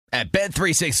At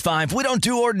Bet365, we don't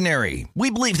do ordinary. We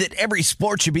believe that every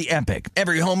sport should be epic.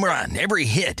 Every home run, every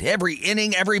hit, every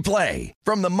inning, every play.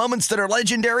 From the moments that are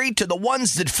legendary to the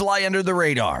ones that fly under the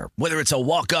radar. Whether it's a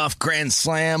walk-off grand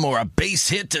slam or a base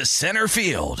hit to center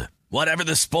field. Whatever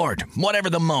the sport, whatever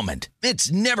the moment.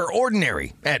 It's never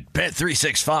ordinary at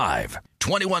Bet365.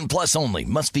 21 plus only.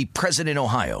 Must be present in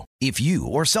Ohio. If you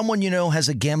or someone you know has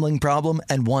a gambling problem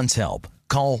and wants help,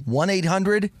 call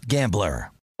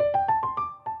 1-800-GAMBLER.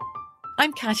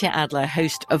 I'm Katya Adler,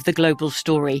 host of The Global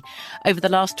Story. Over the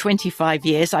last 25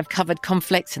 years, I've covered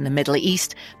conflicts in the Middle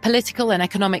East, political and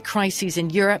economic crises in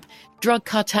Europe, drug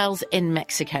cartels in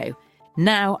Mexico.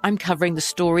 Now I'm covering the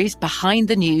stories behind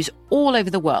the news all over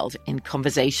the world in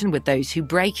conversation with those who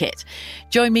break it.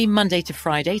 Join me Monday to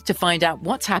Friday to find out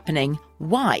what's happening,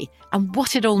 why, and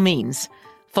what it all means.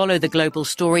 Follow The Global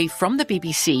Story from the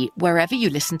BBC wherever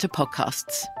you listen to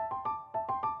podcasts.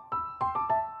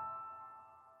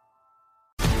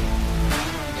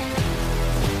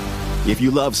 If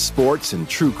you love sports and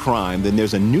true crime, then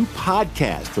there's a new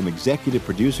podcast from executive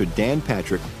producer Dan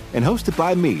Patrick and hosted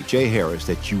by me, Jay Harris,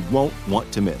 that you won't want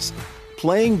to miss.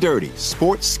 Playing Dirty: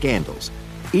 Sports Scandals.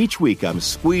 Each week, I'm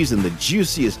squeezing the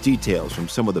juiciest details from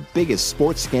some of the biggest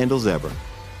sports scandals ever.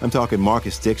 I'm talking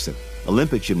Marcus Dixon,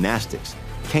 Olympic gymnastics,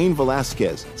 Cain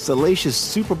Velasquez, salacious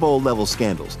Super Bowl-level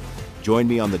scandals. Join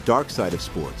me on the dark side of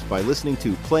sports by listening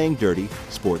to Playing Dirty: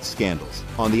 Sports Scandals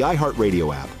on the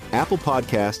iHeartRadio app, Apple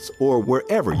Podcasts, or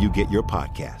wherever you get your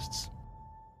podcasts.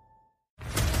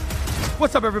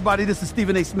 What's up, everybody? This is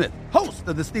Stephen A. Smith, host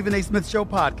of the Stephen A. Smith Show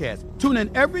podcast. Tune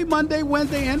in every Monday,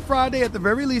 Wednesday, and Friday at the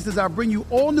very least as I bring you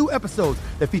all new episodes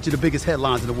that feature the biggest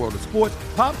headlines in the world of sports,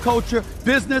 pop culture,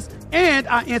 business, and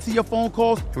I answer your phone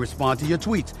calls and respond to your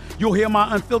tweets. You'll hear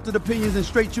my unfiltered opinions and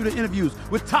straight-shooter interviews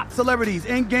with top celebrities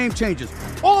and game changers.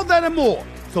 All of that and more.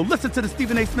 So listen to the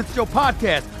Stephen A. Smith Show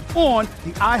podcast on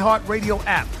the iHeartRadio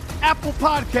app, Apple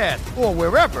Podcasts, or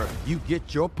wherever you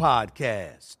get your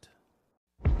podcast.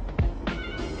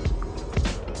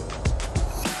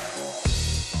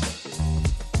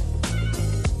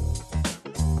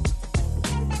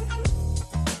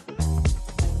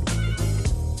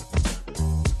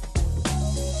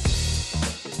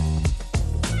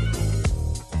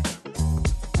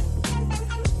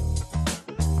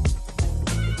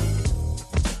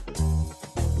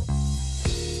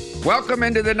 Welcome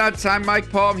into the Nuts. I'm Mike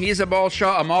Palm. He's Amal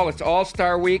Shaw. Amal, it's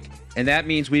All-Star Week, and that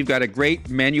means we've got a great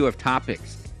menu of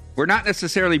topics. We're not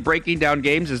necessarily breaking down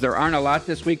games, as there aren't a lot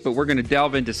this week, but we're going to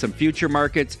delve into some future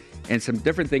markets and some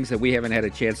different things that we haven't had a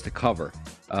chance to cover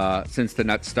since the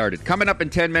Nuts started. Coming up in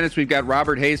 10 minutes, we've got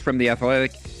Robert Hayes from The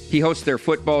Athletic. He hosts their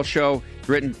football show,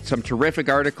 written some terrific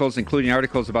articles, including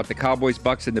articles about the Cowboys,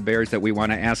 Bucks, and the Bears that we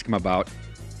want to ask him about.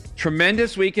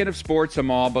 Tremendous weekend of sports,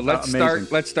 Amal, but let's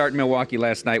start in Milwaukee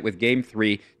last night with Game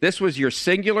 3. This was your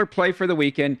singular play for the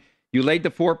weekend. You laid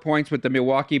the 4 points with the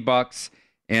Milwaukee Bucks,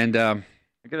 and I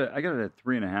got it at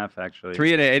 3.5, actually.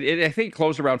 3.5. I think it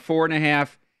closed around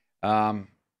 4.5.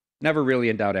 Never really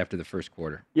in doubt after the first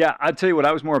quarter. Yeah, I'll tell you what,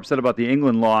 I was more upset about the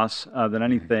England loss than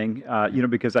anything,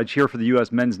 because I cheer for the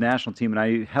U.S. men's national team, and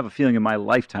I have a feeling in my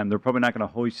lifetime they're probably not going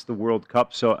to hoist the World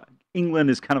Cup. So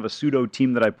England is kind of a pseudo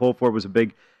team that I pull for. Was a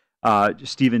big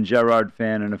Steven Gerrard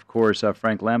fan, and of course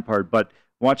Frank Lampard. But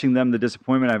watching them, the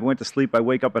disappointment. I went to sleep. I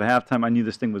wake up at halftime. I knew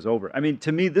this thing was over. I mean,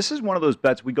 to me, this is one of those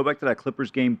bets. We go back to that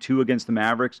Clippers game 2 against the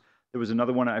Mavericks. There was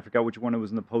another one. I forgot which one it was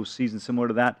in the postseason, similar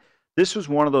to that. This was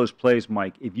one of those plays,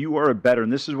 Mike. If you are a bettor,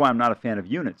 and this is why I'm not a fan of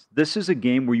units, this is a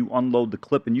game where you unload the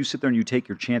clip and you sit there and you take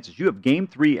your chances. You have Game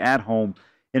 3 at home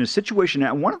in a situation.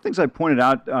 And one of the things I pointed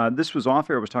out, this was off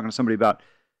air. I was talking to somebody about.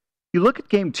 You look at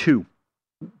Game 2.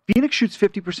 Phoenix shoots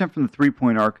 50% from the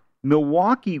three-point arc.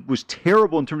 Milwaukee was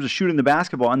terrible in terms of shooting the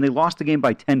basketball, and they lost the game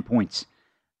by 10 points.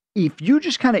 If you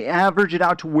just kind of average it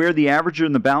out to where the average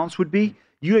and the balance would be,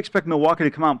 you'd expect Milwaukee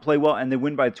to come out and play well, and they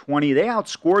win by 20. They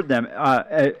outscored them.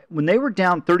 When they were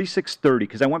down 36-30,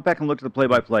 because I went back and looked at the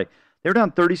play-by-play, they were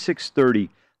down 36-30.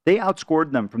 They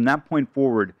outscored them from that point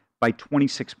forward by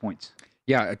 26 points.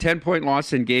 Yeah, a 10-point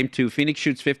loss in Game 2. Phoenix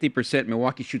shoots 50%.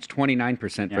 Milwaukee shoots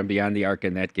 29% from beyond the arc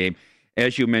in that game.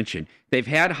 As you mentioned, they've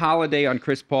had Holiday on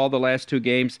Chris Paul the last 2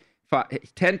 games,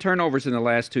 10 turnovers in the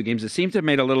last 2 games. It seems to have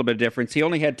made a little bit of difference. He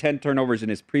only had 10 turnovers in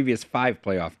his previous 5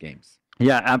 playoff games.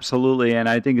 Yeah, absolutely. And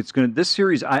I think it's going to, this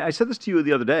series, I said this to you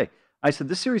the other day. I said,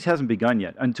 this series hasn't begun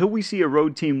yet. Until we see a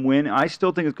road team win, I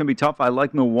still think it's going to be tough. I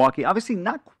like Milwaukee. Obviously,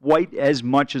 not quite as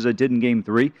much as I did in Game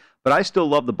 3, but I still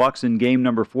love the Bucks in game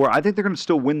number 4. I think they're going to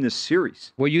still win this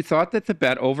series. Well, you thought that the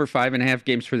bet over 5.5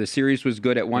 games for the series was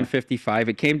good at 155.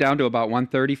 It came down to about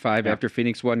 135 after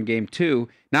Phoenix won game 2.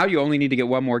 Now you only need to get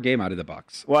one more game out of the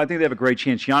Bucks. Well, I think they have a great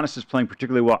chance. Giannis is playing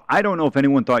particularly well. I don't know if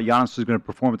anyone thought Giannis was going to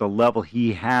perform at the level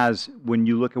he has when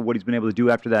you look at what he's been able to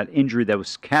do after that injury that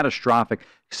was catastrophic.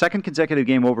 Second consecutive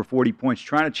game over 40 points,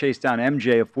 trying to chase down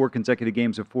MJ of 4 consecutive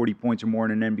games of 40 points or more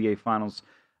in an NBA Finals.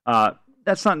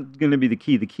 That's not going to be the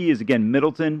key. The key is, again,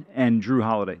 Middleton and Drew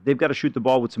Holiday. They've got to shoot the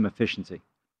ball with some efficiency.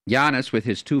 Giannis, with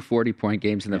his 2 40-point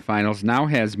games in the finals, now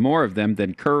has more of them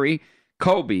than Curry,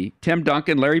 Kobe, Tim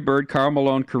Duncan, Larry Bird, Karl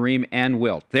Malone, Kareem, and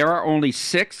Wilt. There are only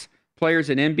 6 players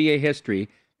in NBA history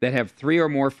that have 3 or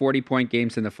more 40-point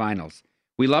games in the finals.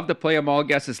 We love to play them all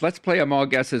guesses. Let's play them all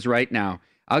guesses right now.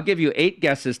 I'll give you 8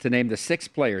 guesses to name the 6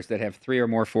 players that have 3 or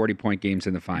more 40-point games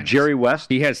in the finals. Jerry West?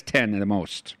 He has 10 the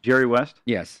most. Jerry West?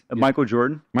 Yes. Michael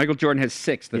Jordan? Michael Jordan has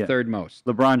 6, the third most.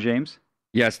 LeBron James?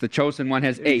 Yes, the chosen one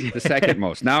has 8, the second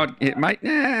most. Now it might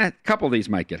a couple of these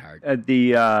might get hard.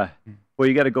 Well,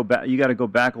 you got to go back. You got to go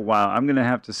back a while. I'm going to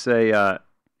have to say,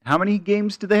 how many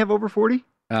games do they have over 40?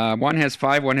 One has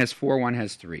 5, one has 4, one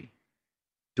has 3.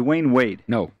 Dwayne Wade?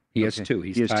 No, he has 2.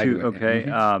 He has tied 2. with Okay.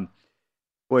 him.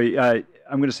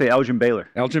 I'm going to say Elgin Baylor.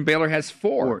 Elgin Baylor has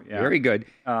 4. Yeah. Very good.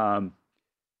 Got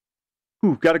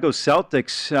to go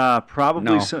Celtics. Probably.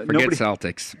 No, forget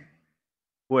Celtics.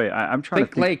 Boy, I'm trying to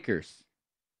think. Lakers.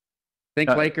 Think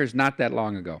Lakers not that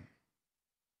long ago.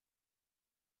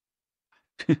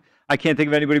 I can't think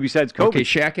of anybody besides Kobe. Okay,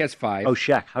 Shaq has 5. Oh,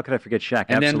 Shaq. How could I forget Shaq?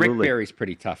 And Absolutely. then Rick Barry's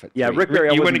pretty tough at 3. Yeah, Rick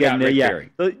Barry. You wouldn't have gotten Rick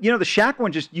Barry. You know, the Shaq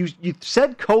one just you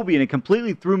said Kobe and it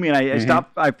completely threw me, and I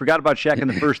stopped. I forgot about Shaq in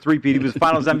the first three-peat. He was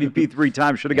Finals MVP 3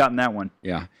 times. Should have gotten that one.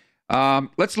 Yeah.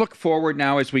 Let's look forward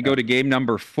now as we go to game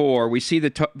number 4. We see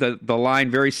the line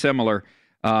very similar.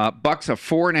 Bucks a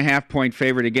 4.5-point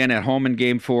favorite again at home in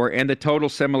game 4, and the total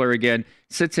similar again,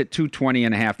 sits at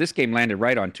 220.5. This game landed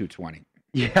right on 220.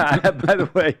 Yeah, by the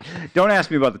way, don't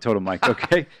ask me about the total, Mike,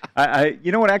 okay?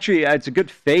 You know what, actually, it's a good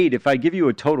fade. If I give you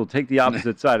a total, take the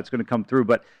opposite side. It's going to come through.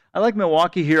 But I like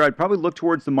Milwaukee here. I'd probably look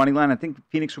towards the money line. I think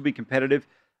Phoenix will be competitive.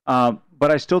 But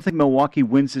I still think Milwaukee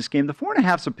wins this game. The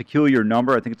 4.5 is a peculiar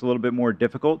number. I think it's a little bit more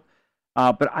difficult.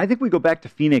 But I think we go back to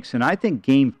Phoenix, and I think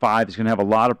Game 5 is going to have a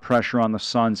lot of pressure on the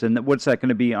Suns. And what's that going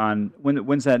to be on?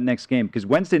 When's that next game? Because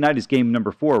Wednesday night is game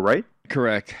number 4, right?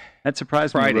 Correct. That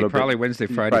surprised me a little bit. Probably Wednesday,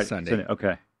 Friday, Sunday.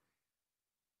 Okay.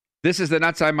 This is the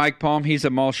Nuts. I'm Mike Palm. He's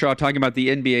Amal Shaw talking about the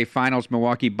NBA Finals.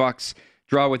 Milwaukee Bucks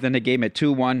draw within the game at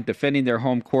 2-1, defending their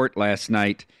home court last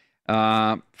night.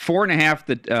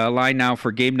 4.5 the line now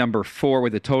for game number 4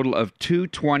 with a total of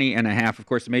 220.5. Of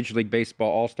course, the Major League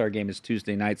Baseball All-Star game is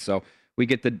Tuesday night, so we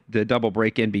get the double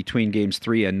break in between games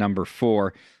 3 and number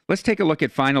 4. Let's take a look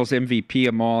at Finals MVP,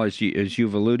 Amal, as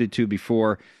you've alluded to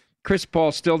before. Chris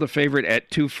Paul still the favorite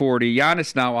at 240.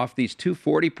 Giannis now off these 2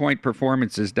 40-point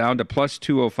performances down to plus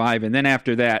 205. And then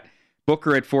after that,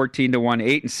 Booker at 14-1,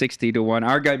 8 and 60-1.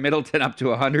 Our guy Middleton up to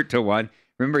 100-1.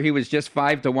 Remember, he was just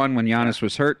 5-1 when Giannis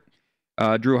was hurt.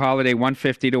 Drew Holiday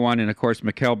 150-1. And, of course,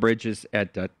 Mikal Bridges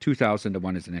at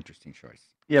 2,000-1 is an interesting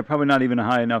choice. Yeah, probably not even a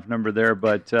high enough number there.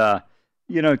 But, to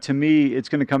me, it's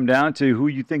going to come down to who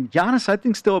you think. Giannis, I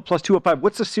think, still at plus 205.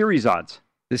 What's the series odds?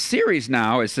 The series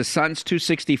now is the Suns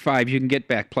 265. You can get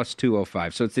back plus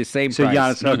 205. So it's the same so price.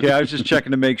 Giannis, okay, I was just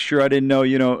checking to make sure. I didn't know,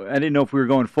 I didn't know if we were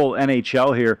going full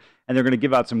NHL here, and they're going to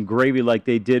give out some gravy like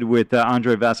they did with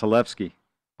Andrei Vasilevsky.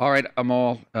 All right,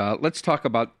 Amal, let's talk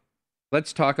about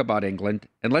England,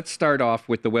 and let's start off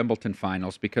with the Wimbledon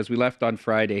finals because we left on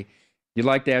Friday. You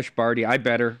liked Ash Barty. I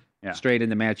bet her straight in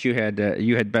the match. You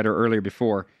had better earlier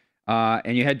before.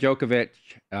 And you had Djokovic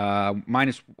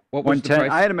minus what was the price?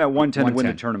 I had him at 110 to win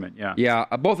the tournament. Yeah. Yeah.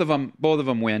 Both of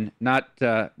them win. Not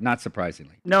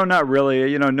surprisingly. No, not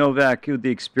really. Novak with the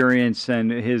experience and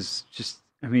his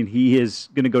he is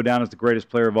going to go down as the greatest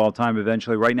player of all time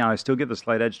eventually. Right now, I still give the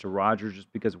slight edge to Roger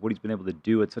just because of what he's been able to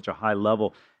do at such a high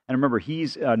level. And remember,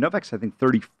 he's Novak's I think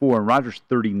 34 and Roger's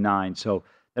 39, so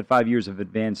that 5 years of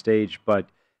advanced age, but.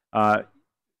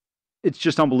 It's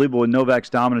just unbelievable in Novak's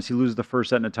dominance. He loses the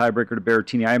first set in a tiebreaker to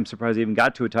Berrettini. I am surprised he even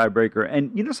got to a tiebreaker.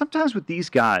 And, sometimes with these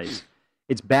guys,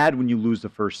 it's bad when you lose the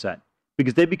first set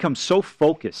because they become so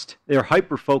focused. They're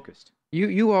hyper-focused.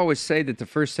 You always say that the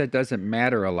first set doesn't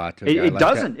matter a lot to a guy It like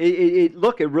doesn't.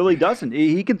 Look, it really doesn't.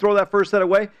 He can throw that first set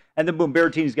away, and then boom,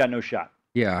 Berrettini's got no shot.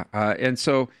 Yeah, and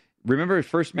so... Remember his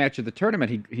first match of the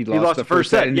tournament, he lost the first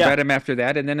set and bet him after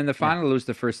that, and then in the final lose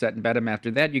the first set and bet him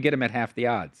after that. You get him at half the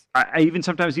odds. I even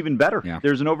sometimes even better. Yeah.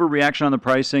 There's an overreaction on the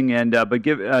pricing, and but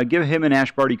give him and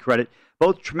Ash Barty credit.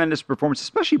 both tremendous performances,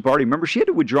 especially Barty. Remember, she had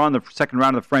to withdraw in the second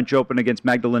round of the French Open against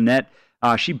Magda Linette.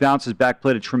 She bounces back,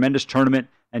 played a tremendous tournament,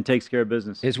 and takes care of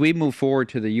business. As we move forward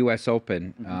to the U.S.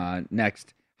 Open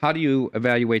next, how do you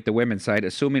evaluate the women's side,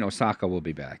 assuming Osaka will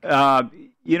be back?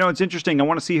 It's interesting. I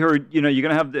want to see her. You're going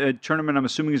to have the tournament, I'm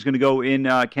assuming, is going to go in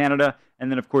Canada.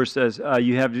 And then, of course, as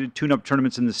you have tune-up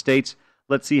tournaments in the States.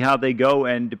 Let's see how they go.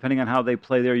 And depending on how they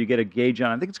play there, you get a gauge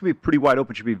on. I think it's going to be pretty wide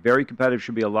open. Should be very competitive.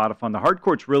 Should be a lot of fun. The hard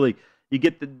courts really, you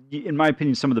get, in my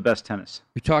opinion, some of the best tennis.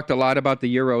 We talked a lot about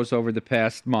the Euros over the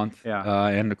past month. Yeah.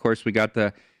 And, of course, we got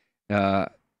the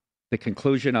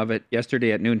conclusion of it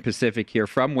yesterday at noon Pacific here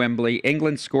from Wembley.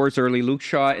 England scores early. Luke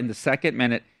Shaw in the second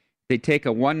minute. They take a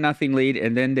 1-0 lead,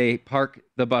 and then they park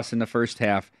the bus in the first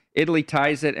half. Italy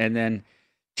ties it, and then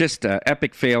just an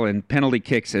epic fail in penalty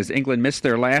kicks as England missed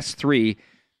their last three.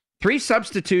 3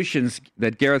 substitutions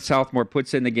that Gareth Southmore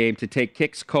puts in the game to take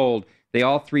kicks cold. They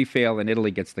all 3 fail, and Italy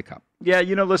gets the cup. Yeah,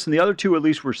 listen, the other 2 at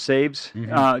least were saves.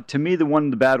 Mm-hmm. To me,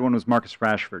 the bad one was Marcus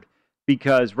Rashford.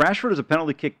 Because Rashford is a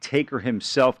penalty kick taker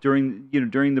himself during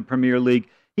the Premier League.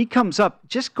 He comes up,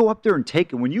 just go up there and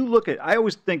take it. When you look at, I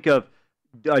always think of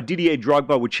Didier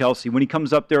Drogba with Chelsea when he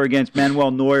comes up there against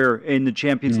Manuel Neuer in the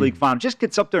Champions League final. Just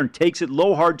gets up there and takes it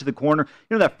low hard to the corner.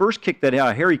 That first kick that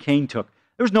Harry Kane took,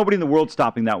 there was nobody in the world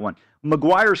stopping that one.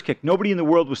 Maguire's kick, nobody in the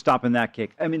world was stopping that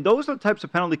kick. I mean, those are the types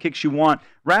of penalty kicks you want.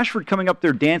 Rashford coming up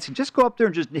there dancing, just go up there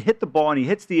and just hit the ball, and he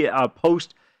hits the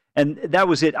post. And that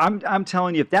was it. I'm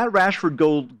telling you, if that Rashford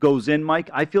goal goes in, Mike,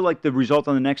 I feel like the result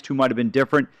on the next 2 might have been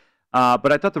different.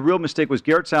 But I thought the real mistake was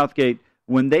Gareth Southgate.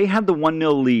 When they had the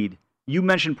 1-0 lead, you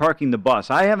mentioned parking the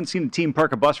bus. I haven't seen a team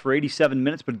park a bus for 87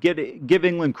 minutes, but give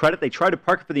England credit. They tried to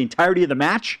park it for the entirety of the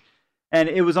match, and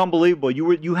it was unbelievable.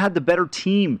 You had the better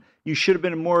team. You should have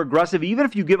been more aggressive. Even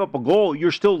if you give up a goal,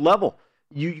 you're still level.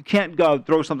 You can't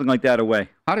throw something like that away.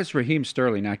 How does Raheem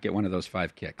Sterling not get one of those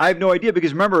 5 kicks? I have no idea,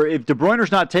 because remember, if De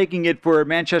Bruyne's not taking it for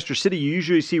Manchester City, you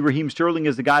usually see Raheem Sterling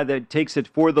as the guy that takes it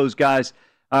for those guys.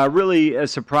 Really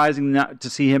surprising to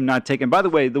see him not take it. And by the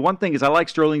way, the one thing is I like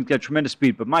Sterling. He's got tremendous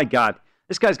speed, but my God,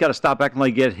 this guy's got to stop acting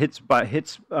like he gets hits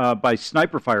by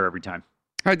sniper fire every time.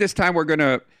 All right, this time we're going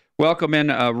to welcome in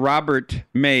Robert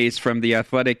Mays from The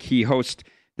Athletic. He hosts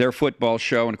their football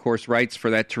show and, of course, writes for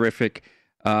that terrific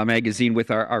magazine with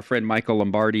our friend Michael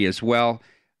Lombardi as well.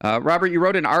 Robert, you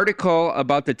wrote an article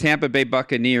about the Tampa Bay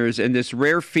Buccaneers and this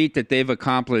rare feat that they've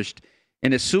accomplished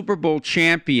in a Super Bowl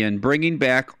champion, bringing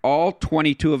back all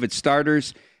 22 of its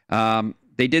starters.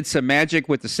 They did some magic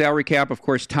with the salary cap. Of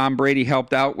course, Tom Brady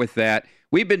helped out with that.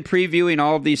 We've been previewing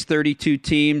all of these 32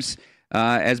 teams,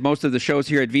 as most of the shows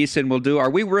here at VSiN will do. Are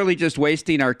we really just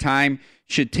wasting our time?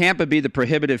 Should Tampa be the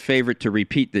prohibitive favorite to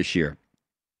repeat this year?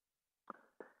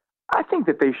 I think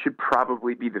that they should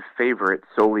probably be the favorite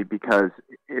solely because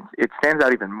it stands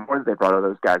out even more that they brought all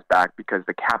those guys back because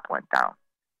the cap went down.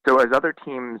 So as other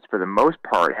teams, for the most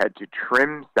part, had to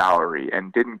trim salary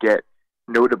and didn't get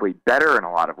notably better in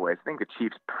a lot of ways, I think the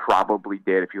Chiefs probably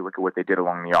did if you look at what they did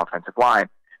along the offensive line.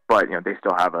 But, they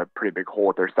still have a pretty big hole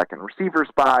at their second receiver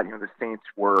spot. The Saints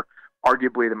were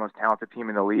arguably the most talented team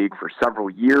in the league for several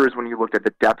years when you looked at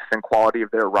the depth and quality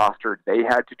of their roster. They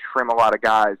had to trim a lot of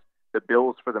guys. The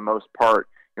Bills, for the most part,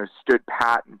 stood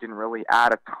pat and didn't really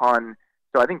add a ton.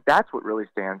 So I think that's what really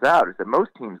stands out, is that most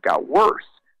teams got worse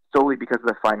solely because of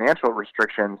the financial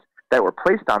restrictions that were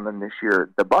placed on them this year.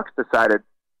 The Bucs decided,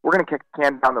 we're going to kick the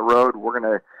can down the road. We're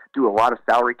going to do a lot of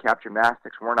salary cap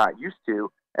gymnastics we're not used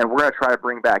to, and we're going to try to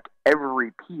bring back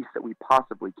every piece that we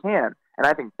possibly can. And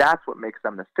I think that's what makes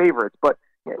them the favorites. But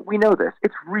we know this.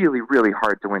 It's really, really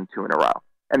hard to win 2 in a row.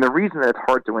 And the reason that it's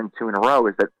hard to win 2 in a row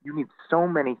is that you need so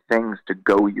many things to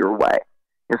go your way.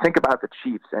 Think about the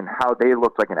Chiefs and how they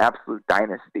looked like an absolute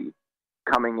dynasty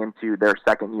coming into their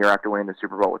second year after winning the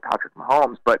Super Bowl with Patrick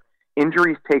Mahomes. But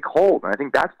injuries take hold, and I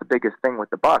think that's the biggest thing with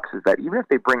the Bucs is that even if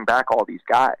they bring back all these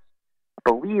guys, I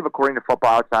believe, according to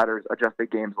Football Outsiders,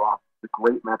 adjusted games lost, the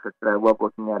great metric that I love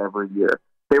looking at every year,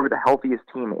 they were the healthiest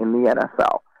team in the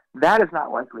NFL. That is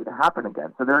not likely to happen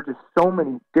again. So there are just so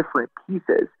many different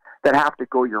pieces that have to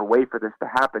go your way for this to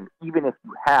happen, even if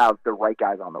you have the right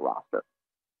guys on the roster.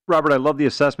 Robert, I love the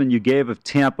assessment you gave of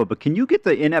Tampa, but can you get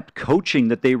the inept coaching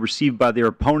that they received by their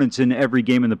opponents in every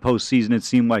game in the postseason? It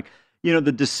seemed like,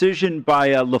 the decision by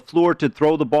LaFleur to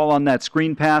throw the ball on that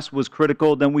screen pass was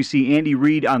critical. Then we see Andy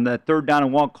Reid on that 3rd down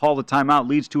and 1 call the timeout,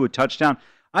 leads to a touchdown.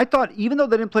 I thought, even though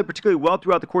they didn't play particularly well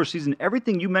throughout the course of the season,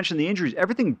 everything you mentioned, the injuries,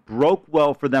 everything broke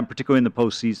well for them, particularly in the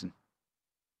postseason.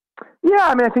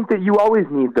 Yeah, I think that you always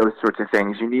need those sorts of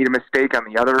things. You need a mistake on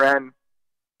the other end.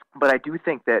 But I do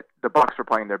think that the Bucs were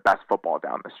playing their best football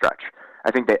down the stretch.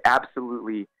 I think they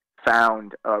absolutely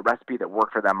found a recipe that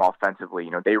worked for them offensively.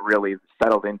 You know, they really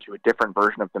settled into a different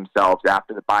version of themselves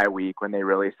after the bye week when they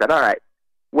really said, all right,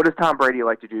 what does Tom Brady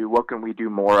like to do? What can we do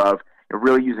more of? You know,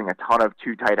 really using a ton of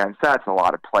 2 tight end sets, a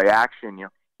lot of play action. You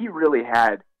know, he really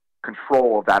had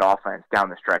control of that offense down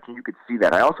the stretch, and you could see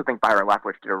that. I also think Byron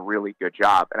Leftwich did a really good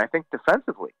job, and I think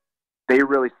defensively, they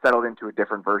really settled into a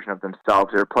different version of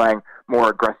themselves. They're playing more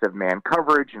aggressive man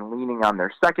coverage and leaning on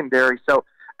their secondary. So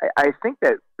I think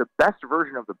that the best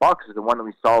version of the Bucs is the one that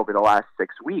we saw over the last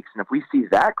 6 weeks. And if we see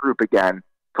that group again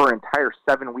for an entire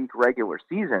 7-week regular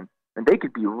season, then they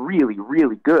could be really,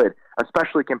 really good,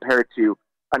 especially compared to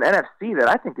an NFC that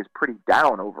I think is pretty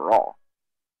down overall.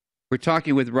 We're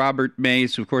talking with Robert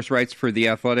Mays, who, of course, writes for The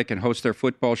Athletic and hosts their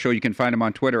football show. You can find him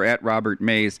on Twitter at Robert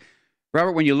Mays.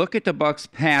 Robert, when you look at the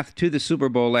Bucs' path to the Super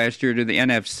Bowl last year to the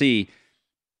NFC,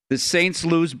 the Saints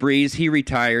lose Breeze. He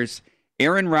retires.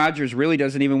 Aaron Rodgers really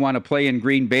doesn't even want to play in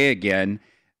Green Bay again.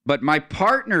 But my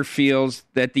partner feels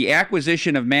that the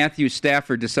acquisition of Matthew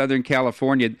Stafford to Southern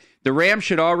California, the Rams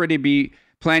should already be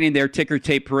planning their ticker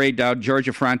tape parade down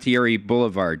Georgia Frontiere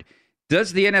Boulevard.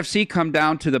 Does the NFC come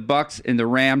down to the Bucs and the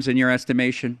Rams in your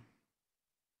estimation?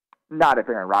 Not if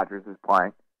Aaron Rodgers is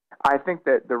playing. I think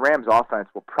that the Rams offense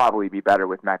will probably be better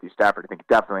with Matthew Stafford. I think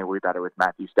definitely will be better with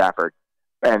Matthew Stafford.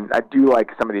 And I do like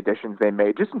some of the additions they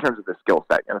made just in terms of the skill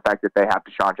set and the fact that they have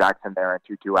Deshaun Jackson there and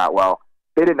Tutu Atwell.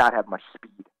 They did not have much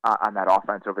speed on that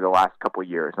offense over the last couple of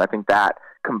years. And I think that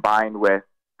combined with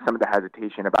some of the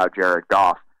hesitation about Jared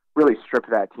Goff really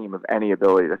stripped that team of any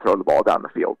ability to throw the ball down the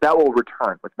field. That will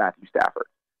return with Matthew Stafford.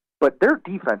 But their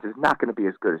defense is not going to be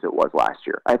as good as it was last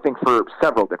year, I think, for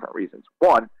several different reasons.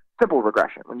 One, simple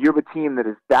regression. When you have a team that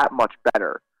is that much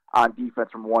better on defense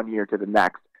from one year to the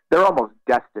next, they're almost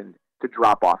destined to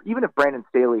drop off. Even if Brandon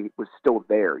Staley was still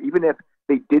there, even if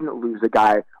they didn't lose a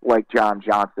guy like John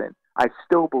Johnson, I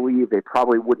still believe they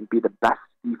probably wouldn't be the best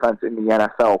defense in the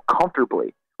NFL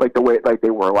comfortably like they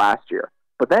were last year.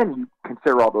 But then you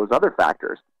consider all those other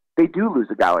factors. They do lose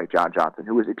a guy like John Johnson,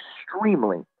 who was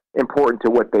extremely important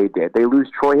to what they did. They lose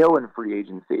Troy Hill in free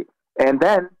agency. And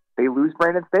then they lose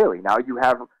Brandon Staley. Now you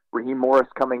have Raheem Morris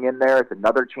coming in there. It's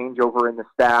another changeover in the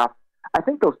staff. I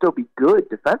think they'll still be good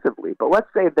defensively, but let's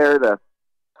say they're the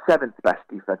 7th best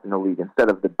defense in the league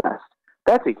instead of the best.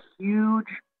 That's a huge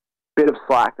bit of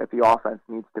slack that the offense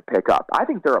needs to pick up. I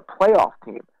think they're a playoff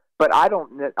team, but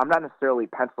I'm not necessarily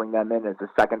penciling them in as the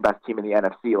 2nd best team in the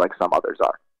NFC like some others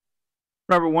are.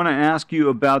 Robert, I want to ask you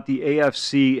about the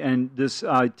AFC and this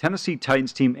Tennessee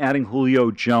Titans team adding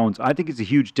Julio Jones. I think it's a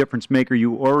huge difference maker.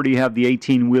 You already have the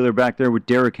 18-wheeler back there with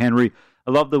Derrick Henry.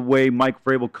 I love the way Mike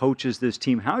Vrabel coaches this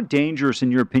team. How dangerous,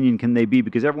 in your opinion, can they be?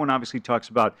 Because everyone obviously talks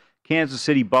about Kansas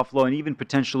City, Buffalo, and even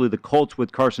potentially the Colts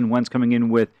with Carson Wentz coming in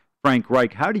with Frank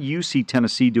Reich. How do you see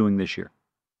Tennessee doing this year?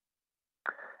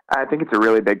 I think it's a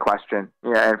really big question,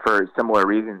 and for similar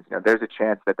reasons. There's a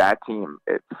chance that team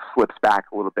it slips back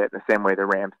a little bit in the same way the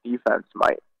Rams defense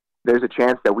might. There's a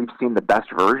chance that we've seen the best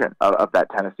version of that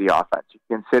Tennessee offense. You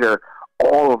consider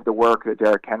all of the work that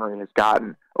Derrick Henry has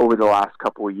gotten over the last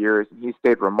couple of years, and he's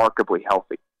stayed remarkably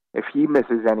healthy. If he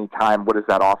misses any time, what does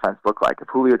that offense look like? If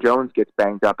Julio Jones gets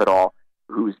banged up at all,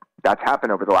 that's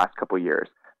happened over the last couple of years,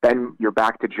 then you're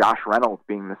back to Josh Reynolds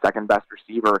being the 2nd best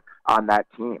receiver on that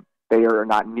team. They are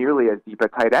not nearly as deep a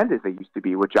tight end as they used to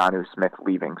be with Jonnu Smith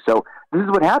leaving. So this is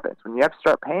what happens. When you have to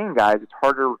start paying guys, it's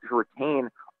harder to retain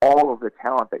all of the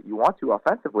talent that you want to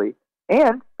offensively,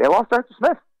 and they lost Arthur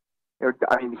Smith.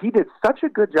 He did such a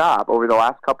good job over the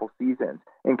last couple seasons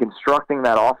in constructing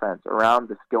that offense around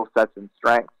the skill sets and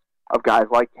strengths of guys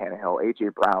like Tannehill, A.J.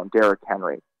 Brown, Derrick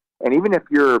Henry. And even if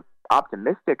you're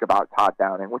optimistic about Todd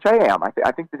Downing, which I am,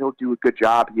 I think that he'll do a good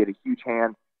job. He had a huge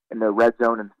hand in the red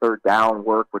zone and 3rd down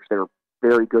work, which they were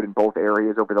very good in both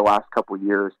areas over the last couple of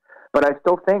years. But I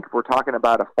still think if we're talking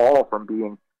about a fall from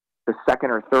being the 2nd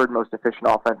or 3rd most efficient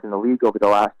offense in the league over the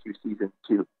last 2 seasons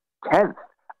to 10th,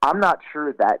 I'm not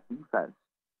sure that defense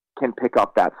can pick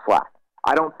up that slack.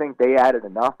 I don't think they added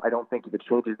enough. I don't think the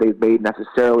changes they've made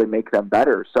necessarily make them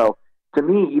better. So to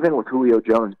me, even with Julio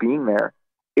Jones being there,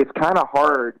 it's kind of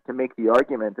hard to make the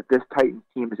argument that this Titans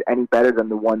team is any better than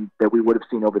the one that we would have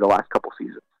seen over the last couple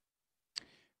seasons.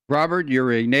 Robert,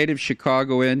 you're a native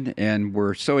Chicagoan, and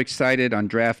we're so excited on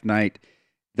draft night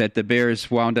that the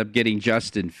Bears wound up getting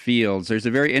Justin Fields. There's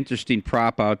a very interesting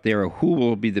prop out there of who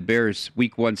will be the Bears'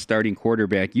 Week 1 starting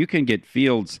quarterback. You can get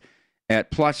Fields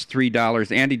at plus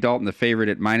 $3. Andy Dalton, the favorite,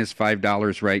 at minus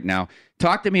 $5 right now.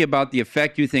 Talk to me about the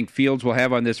effect you think Fields will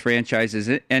have on this franchise.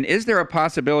 And is there a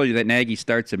possibility that Nagy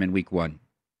starts him in Week 1?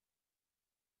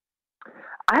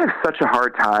 I have such a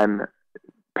hard time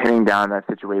pinning down that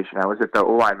situation. I was at the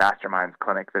O-line Masterminds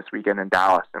clinic this weekend in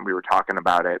Dallas, and we were talking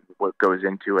about it, what goes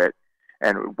into it,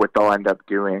 and what they'll end up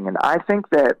doing. And I think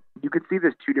that you could see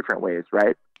this two different ways,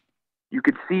 right? You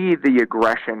could see the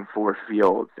aggression for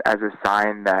Fields as a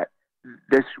sign that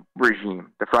this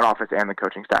regime, the front office and the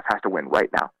coaching staff, has to win right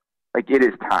now. Like, it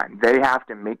is time. They have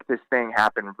to make this thing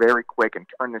happen very quick and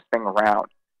turn this thing around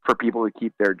for people to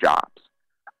keep their jobs.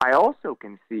 I also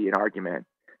can see an argument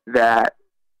that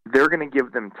they're going to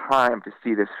give them time to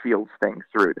see this Fields thing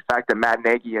through. The fact that Matt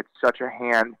Nagy had such a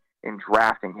hand in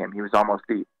drafting him, he was almost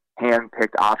the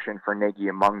hand-picked option for Nagy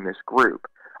among this group.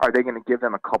 Are they going to give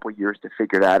them a couple years to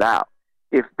figure that out?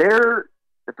 If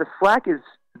the slack is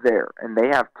there and they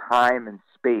have time and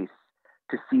space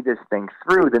to see this thing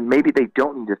through, then maybe they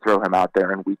don't need to throw him out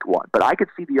there in week one. But I could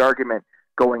see the argument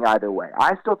going either way.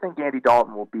 I still think Andy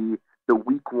Dalton will be the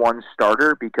week one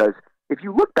starter, because if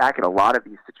you look back at a lot of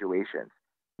these situations,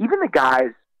 even the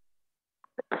guys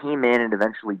that came in and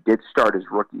eventually did start as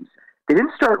rookies, they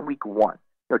didn't start in week one.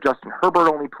 Justin Herbert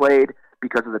only played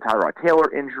because of the Tyrod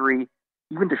Taylor injury.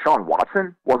 Even Deshaun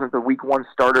Watson wasn't the week one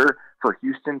starter for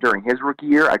Houston during his rookie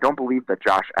year. I don't believe that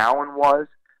Josh Allen was.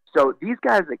 So these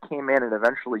guys that came in and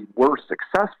eventually were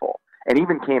successful, and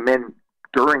even came in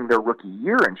during their rookie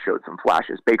year and showed some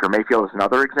flashes, Baker Mayfield is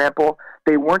another example,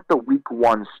 they weren't the week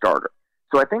one starter.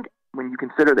 So I think when you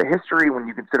consider the history, when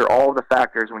you consider all of the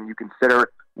factors, when you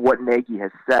consider what Nagy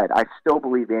has said, I still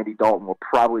believe Andy Dalton will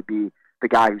probably be the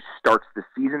guy who starts the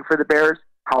season for the Bears.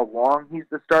 How long he's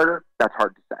the starter, that's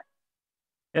hard to say.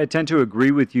 Yeah, I tend to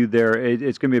agree with you there.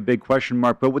 It's going to be a big question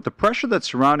mark. But with the pressure that's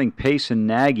surrounding Pace and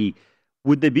Nagy,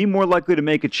 would they be more likely to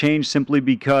make a change simply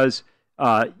because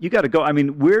you got to go? I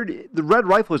mean, the red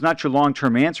rifle is not your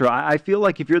long-term answer. I feel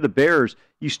like if you're the Bears,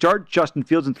 you start Justin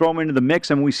Fields and throw him into the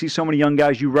mix. I mean, we see so many young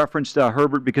guys. You referenced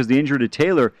Herbert because of the injury to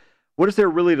Taylor. What is there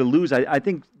really to lose? I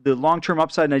think the long-term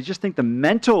upside, and I just think the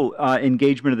mental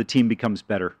engagement of the team becomes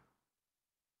better.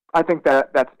 I think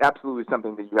that's absolutely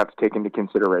something that you have to take into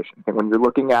consideration. I think when you're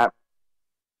looking at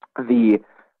the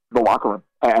locker room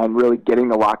and really getting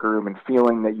the locker room and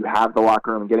feeling that you have the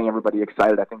locker room and getting everybody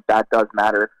excited, I think that does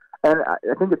matter. And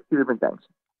I think it's two different things.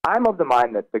 I'm of the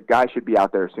mind that the guy should be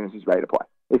out there as soon as he's ready to play.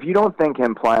 If you don't think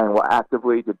him playing will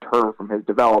actively deter from his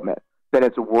development, then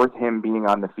it's worth him being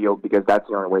on the field, because that's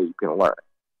the only way you can learn.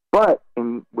 But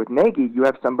with Nagy, you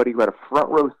have somebody who had a front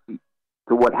row seat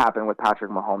to what happened with Patrick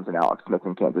Mahomes and Alex Smith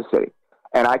in Kansas City.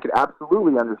 And I could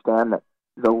absolutely understand that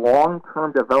the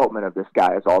long-term development of this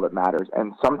guy is all that matters,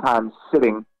 and sometimes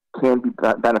sitting can be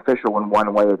beneficial in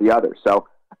one way or the other. So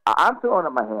I'm throwing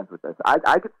up my hands with this.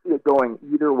 I could see it going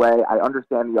either way. I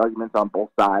understand the arguments on both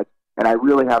sides, and I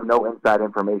really have no inside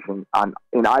information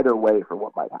in either way for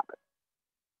what might happen.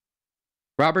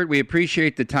 Robert, we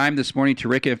appreciate the time this morning.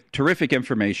 Terrific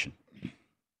information.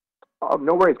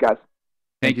 No worries, guys.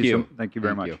 Thank you. Thank you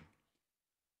very much.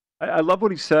 I love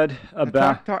what he said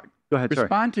about... Go ahead,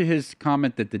 Respond to his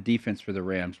comment that the defense for the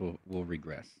Rams will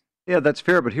regress. Yeah, that's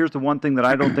fair, but here's the one thing that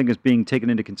I don't think is being taken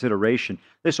into consideration.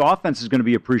 This offense is going to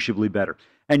be appreciably better.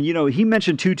 And, he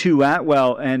mentioned Tutu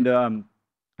Atwell, and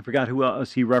I forgot who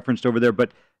else he referenced over there,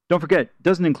 but don't forget, it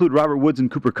doesn't include Robert Woods and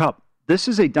Cooper Kupp. This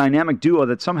is a dynamic duo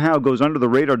that somehow goes under the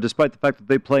radar despite the fact that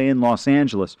they play in Los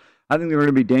Angeles. I think they're going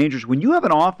to be dangerous. When you have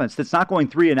an offense that's not going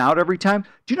 3 and out every time,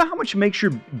 do you know how much it makes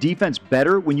your defense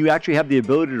better when you actually have the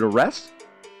ability to rest?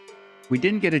 We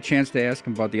didn't get a chance to ask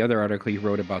him about the other article he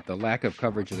wrote about the lack of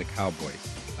coverage of the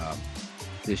Cowboys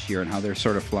this year and how they're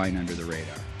sort of flying under the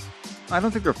radar. I don't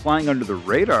think they're flying under the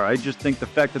radar. I just think the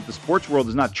fact that the sports world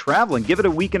is not traveling. Give it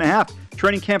a week and a half.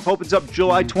 Training camp opens up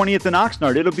July 20th in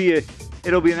Oxnard.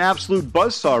 It'll be an absolute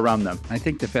buzzsaw around them. I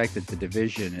think the fact that the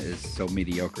division is so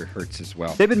mediocre hurts as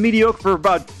well. They've been mediocre for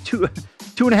about two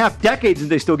and a half decades, and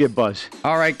they still get buzz.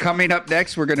 All right, coming up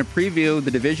next, we're going to preview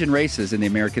the division races in the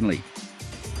American League.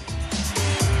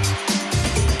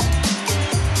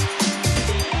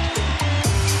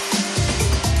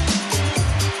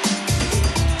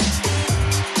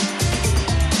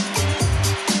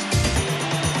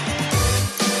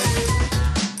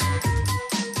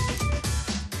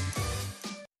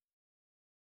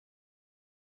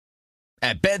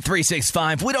 At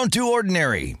Bet365, we don't do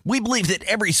ordinary. We believe that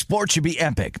every sport should be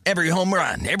epic. Every home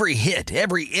run, every hit,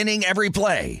 every inning, every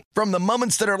play. From the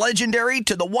moments that are legendary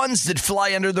to the ones that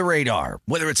fly under the radar.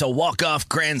 Whether it's a walk-off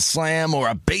grand slam or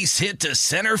a base hit to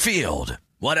center field.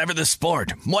 Whatever the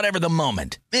sport, whatever the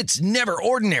moment. It's never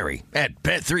ordinary at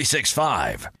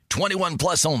Bet365. 21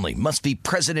 plus only. Must be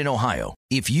present in Ohio.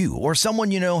 If you or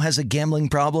someone you know has a gambling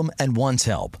problem and wants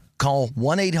help, call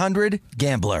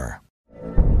 1-800-GAMBLER.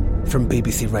 From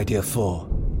BBC Radio 4,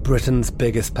 Britain's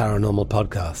biggest paranormal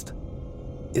podcast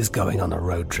is going on a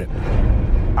road trip.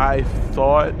 I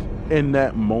thought in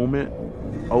that moment,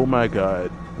 oh my God,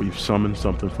 we've summoned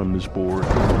something from this board.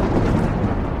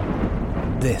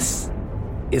 This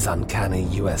is Uncanny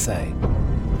USA.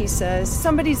 He says,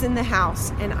 somebody's in the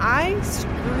house, and I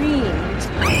screamed.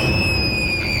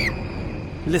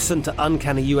 Listen to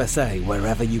Uncanny USA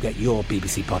wherever you get your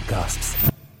BBC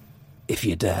podcasts, if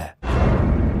you dare.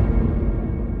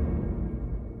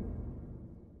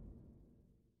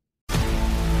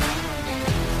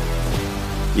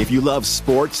 If you love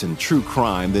sports and true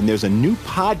crime, then there's a new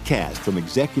podcast from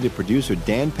executive producer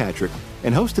Dan Patrick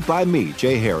and hosted by me,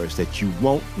 Jay Harris, that you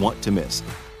won't want to miss.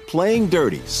 Playing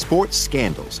Dirty: Sports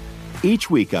Scandals. Each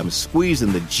week, I'm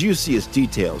squeezing the juiciest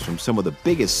details from some of the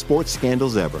biggest sports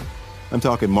scandals ever. I'm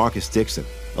talking Marcus Dixon,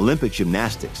 Olympic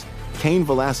gymnastics, Cain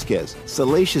Velasquez,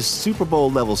 salacious Super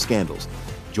Bowl-level scandals.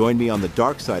 Join me on the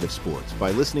dark side of sports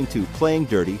by listening to Playing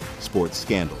Dirty: Sports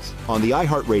Scandals on the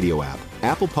iHeartRadio app,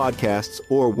 Apple Podcasts,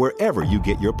 or wherever you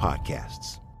get your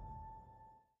podcasts.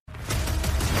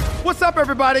 What's up,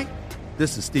 everybody?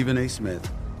 This is Stephen A. Smith.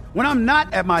 When I'm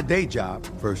not at my day job,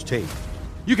 First Take,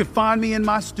 you can find me in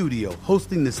my studio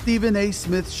hosting the Stephen A.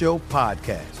 Smith Show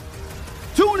podcast.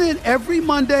 Tune in every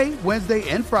Monday, Wednesday,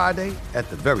 and Friday, at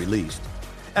the very least,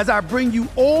 as I bring you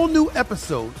all new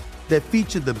episodes that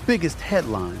feature the biggest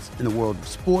headlines in the world of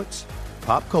sports,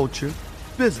 pop culture,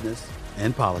 business,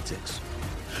 and politics.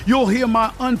 You'll hear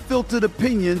my unfiltered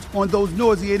opinions on those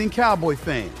nauseating Cowboy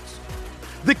fans,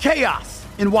 the chaos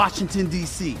in Washington,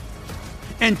 D.C.,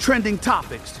 and trending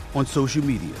topics on social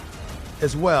media,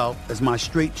 as well as my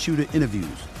straight shooter interviews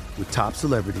with top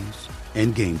celebrities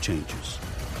and game changers.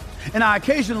 And I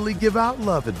occasionally give out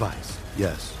love advice.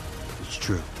 Yes, it's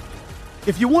true.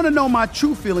 If you want to know my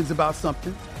true feelings about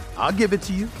something, I'll give it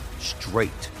to you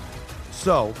straight.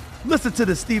 So, listen to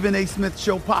the Stephen A. Smith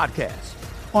Show podcast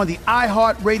on the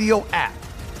iHeartRadio app,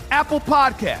 Apple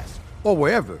Podcasts, or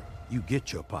wherever you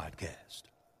get your podcast.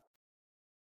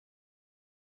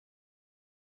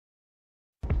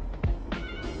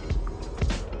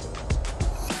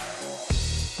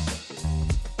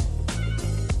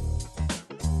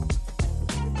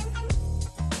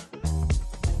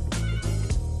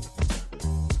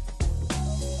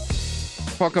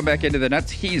 Welcome back into the Nuts.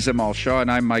 He's Amal Shaw,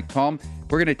 and I'm Mike Palm.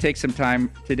 We're going to take some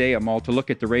time today, Amal, to look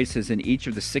at the races in each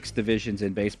of the 6 divisions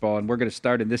in baseball, and we're going to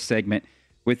start in this segment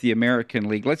with the American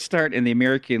League. Let's start in the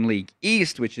American League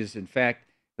East, which is, in fact,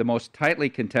 the most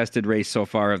tightly contested race so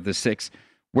far of the 6,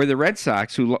 where the Red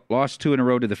Sox, who lost 2 in a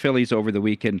row to the Phillies over the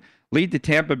weekend, lead the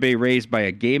Tampa Bay Rays by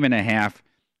a game and a half.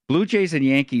 Blue Jays and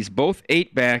Yankees both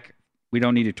 8 back. We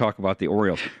don't need to talk about the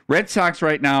Orioles. Red Sox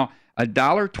right now,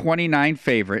 $1.29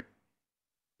 favorite.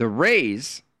 The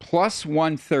Rays, plus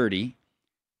 130.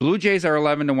 Blue Jays are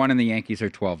 11-1, and the Yankees are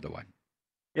 12-1.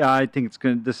 Yeah, I think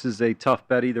this is a tough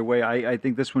bet either way. I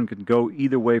think this one could go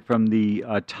either way from the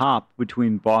top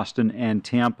between Boston and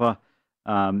Tampa.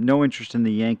 No interest in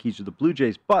the Yankees or the Blue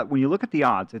Jays. But when you look at the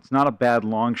odds, it's not a bad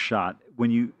long shot.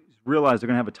 When you realize they're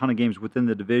going to have a ton of games within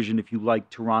the division if you like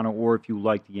Toronto or if you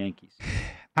like the Yankees.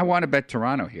 I want to bet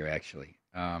Toronto here, actually.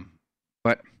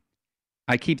 But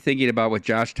I keep thinking about what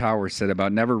Josh Towers said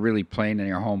about never really playing in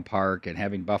your home park and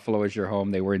having Buffalo as your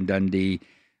home. They were in Dundee.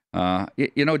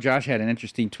 Josh had an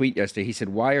interesting tweet yesterday. He said,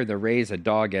 "Why are the Rays a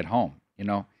dog at home?"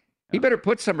 He better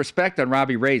put some respect on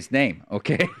Robbie Ray's name,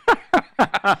 okay?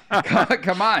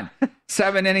 Come on.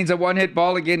 7 innings of one-hit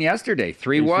ball again yesterday.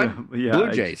 3-1,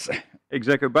 Blue Jays.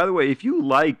 Exactly. By the way, if you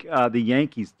like the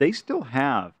Yankees, they still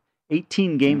have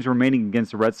 18 games remaining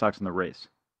against the Red Sox and the Rays.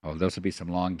 Oh, those will be some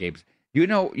long games. You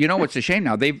know what's a shame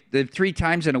now? They've 3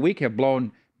 times in a week have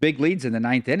blown big leads in the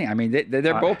 9th inning. I mean,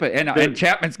 they're both, and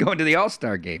Chapman's going to the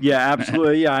All-Star game. Yeah,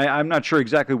 absolutely. Yeah, I'm not sure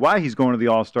exactly why he's going to the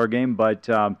All-Star game, but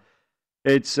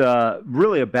it's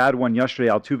really a bad one yesterday.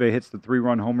 Altuve hits the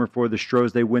 3-run homer for the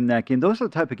Stros. They win that game. Those are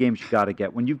the type of games you got to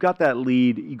get. When you've got that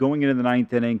lead, going into the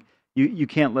 9th inning, you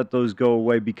can't let those go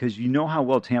away because you know how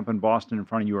well Tampa and Boston in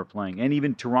front of you are playing. And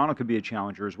even Toronto could be a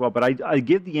challenger as well. But I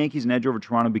give the Yankees an edge over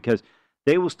Toronto because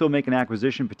they will still make an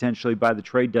acquisition potentially by the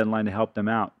trade deadline to help them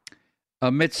out.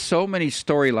 Amidst so many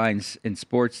storylines in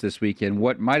sports this weekend,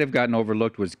 what might have gotten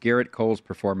overlooked was Garrett Cole's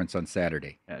performance on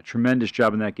Saturday. Yeah, tremendous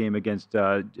job in that game against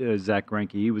Zach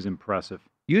Greinke. He was impressive.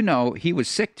 He was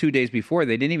sick 2 days before.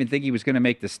 They didn't even think he was going to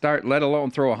make the start, let alone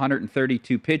throw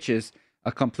 132 pitches,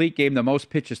 a complete game, the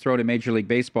most pitches thrown in Major League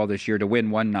Baseball this year to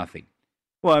win 1-0.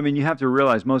 Well, I mean, you have to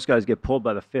realize most guys get pulled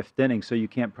by the 5th inning, so you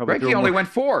can't probably. Greinke only went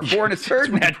 4 and a third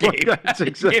in that game. That's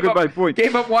exactly my point.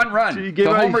 Gave up 1 run. So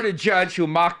the homer to Judge, who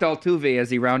mocked Altuve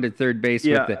as he rounded third base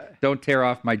with the "Don't tear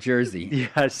off my jersey."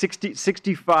 Yeah,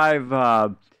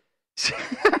 65.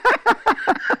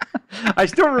 I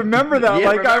still remember that.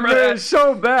 It's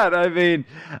so bad. I mean,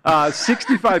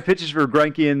 65 pitches for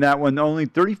Greinke in that one. Only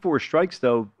 34 strikes,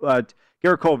 though.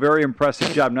 Garrett Cole, very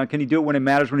impressive job. Now, can he do it when it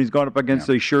matters when he's going up against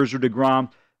the Scherzer,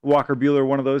 DeGrom, Walker Buehler,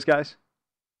 one of those guys?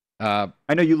 I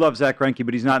know you love Zach Greinke,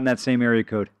 but he's not in that same area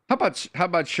code. How about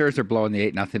Scherzer blowing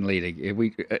the 8-0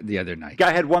 lead the other night?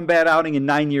 Guy had one bad outing in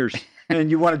 9 years, and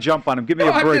you want to jump on him. Give me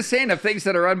a break. I'm just saying of things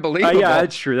that are unbelievable. Yeah,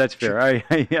 that's true. That's fair.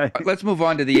 Let's move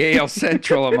on to the AL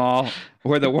Central, Amal,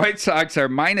 where the White Sox are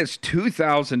minus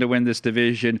 2,000 to win this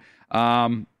division.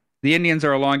 The Indians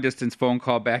are a long-distance phone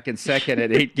call back in second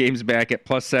at 8 games back at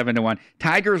plus 7-1.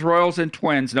 Tigers, Royals, and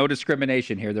Twins, no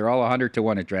discrimination here. They're all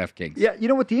 100-1 at DraftKings. Yeah, you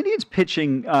know what? The Indians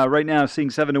pitching right now, seeing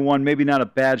 7-1, maybe not a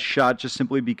bad shot just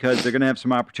simply because they're going to have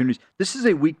some opportunities. This is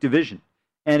a weak division.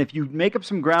 And if you make up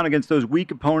some ground against those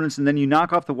weak opponents and then you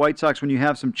knock off the White Sox when you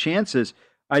have some chances,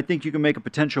 I think you can make a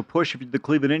potential push if you're the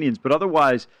Cleveland Indians. But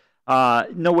otherwise,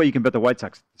 no way you can bet the White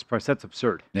Sox at this price. That's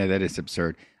absurd. Yeah, that is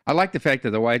absurd. I like the fact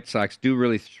that the White Sox do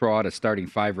really throw out a starting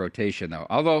 5 rotation, though.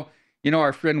 Although,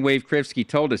 our friend Wade Krivsky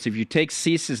told us if you take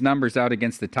Cease's numbers out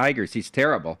against the Tigers, he's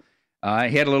terrible.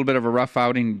 He had a little bit of a rough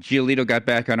outing. Giolito got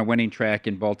back on a winning track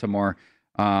in Baltimore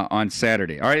on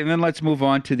Saturday. All right, and then let's move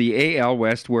on to the AL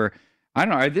West, where, I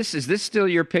don't know, is this still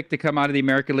your pick to come out of the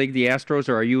American League, the Astros,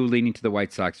 or are you leaning to the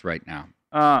White Sox right now?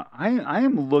 I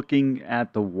am looking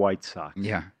at the White Sox.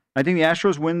 Yeah. I think the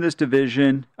Astros win this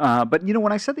division. But,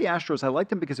 when I said the Astros, I liked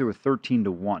them because they were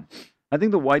 13-1. I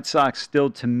think the White Sox still,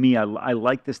 to me, I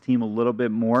like this team a little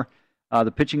bit more.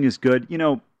 The pitching is good.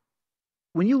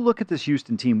 When you look at this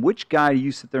Houston team, which guy do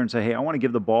you sit there and say, hey, I want to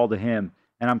give the ball to him,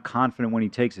 and I'm confident when he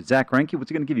takes it? Zach Greinke, what's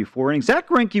he going to give you, 4 innings? Zach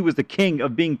Greinke was the king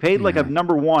of being paid like a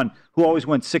number one who always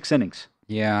went 6 innings.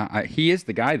 Yeah, he is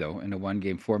the guy, though, in a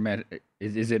one-game format.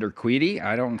 Is it Urquidy?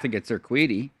 I don't think it's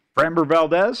Urquidy. Framber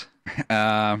Valdez?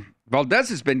 Valdez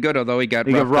has been good, although he got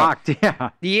rocked.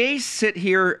 Yeah. The A's sit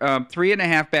here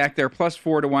 3.5 back there, plus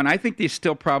 4-1. I think they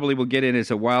still probably will get in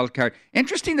as a wild card.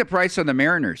 Interesting the price on the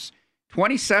Mariners.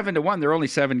 27-1. They're only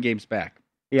 7 games back.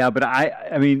 Yeah, but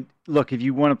I mean, look, if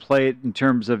you want to play it in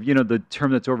terms of, the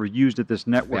term that's overused at this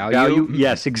network, value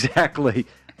yes, exactly.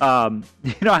 I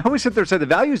always sit there and say the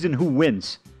value is in who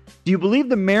wins. Do you believe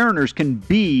the Mariners can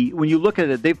be, when you look at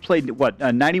it, they've played,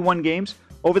 91 games?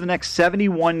 Over the next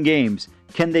 71 games,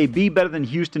 can they be better than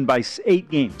Houston by 8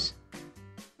 games?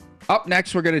 Up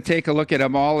next, we're going to take a look at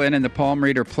them all in the Palm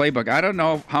Reader playbook. I don't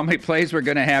know how many plays we're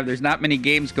going to have. There's not many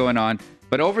games going on.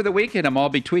 But over the weekend, I'm all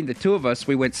between the two of us,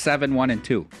 we went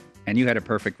 7-1-2. And you had a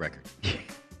perfect record.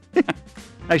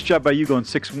 Nice job by you going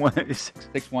 6-1.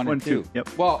 6-1-2.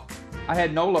 Yep. Well, I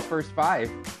had Nola first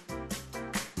 5.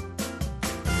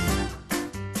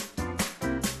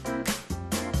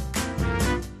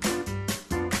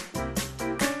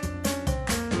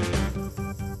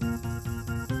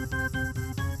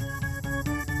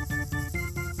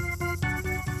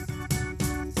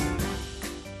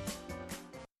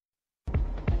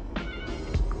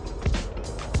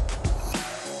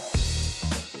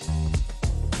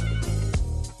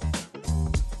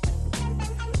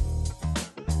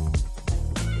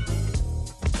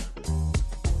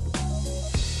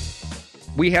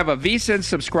 We have a VSiN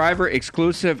subscriber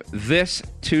exclusive this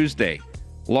Tuesday.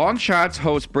 Long Shots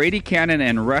host Brady Cannon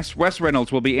and Wes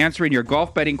Reynolds will be answering your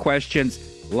golf betting questions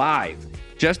live,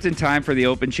 just in time for the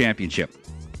Open Championship.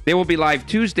 They will be live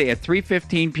Tuesday at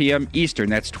 3:15 p.m. Eastern.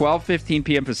 That's 12:15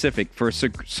 p.m. Pacific for a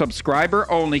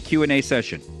subscriber-only Q&A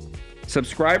session.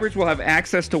 Subscribers will have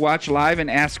access to watch live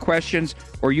and ask questions,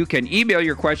 or you can email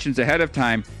your questions ahead of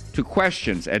time to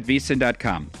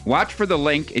questions@vsin.com. Watch for the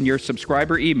link in your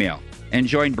subscriber email. And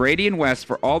join Brady and Wes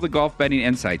for all the golf betting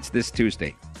insights this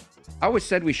Tuesday. I always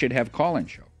said we should have call-in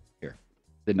show here.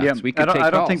 The Nuts. Yeah, we could take I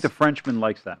don't calls. think the Frenchman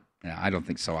likes that. Yeah, I don't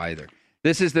think so either.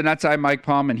 This is the Nuts. I'm Mike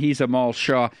Palm, and he's Amal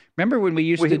Shaw. Remember when we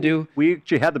used to do... We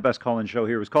actually had the best call-in show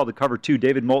here. It was called The Cover 2.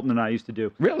 David Moulton and I used to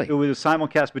do. Really? It was a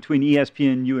simulcast between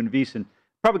ESPN, and VSiN.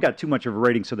 Probably got too much of a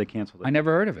rating, so they canceled it. I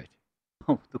never heard of it.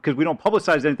 Oh, because we don't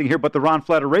publicize anything here but the Ron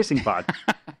Flatter Racing Pod.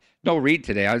 No read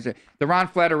today. The Ron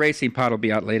Flatter Racing Pod will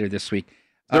be out later this week.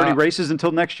 30 races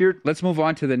until next year? Let's move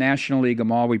on to the National League.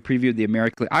 Amal, we previewed the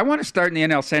American League. I want to start in the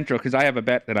NL Central because I have a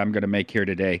bet that I'm going to make here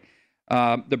today.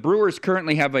 The Brewers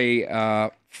currently have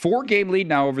a 4-game lead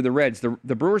now over the Reds.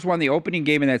 The Brewers won the opening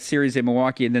game in that series in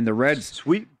Milwaukee, and then the Reds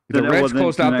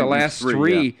closed out the last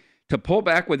 3 to pull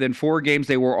back within 4 games.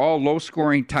 They were all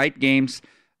low-scoring, tight games.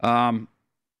 In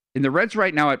the Reds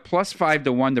right now at plus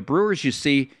 5-1. The Brewers, you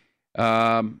see,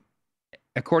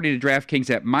 according to DraftKings,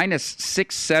 at minus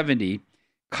 670.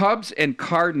 Cubs and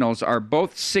Cardinals are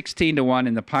both 16-1,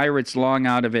 and the Pirates long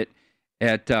out of it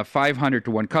at 500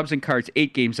 to 1. Cubs and Cards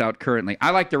 8 games out currently.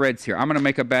 I like the Reds here. I'm going to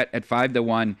make a bet at 5 to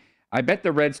 1. I bet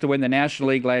the Reds to win the National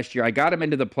League last year. I got them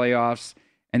into the playoffs,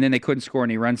 and then they couldn't score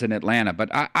any runs in Atlanta. But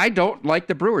I don't like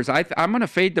the Brewers. I'm going to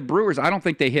fade the Brewers. I don't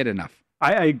think they hit enough.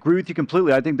 I agree with you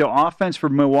completely. I think the offense for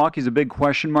Milwaukee is a big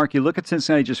question mark. You look at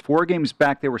Cincinnati, just 4 games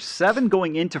back. They were 7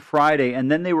 going into Friday,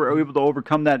 and then they were able to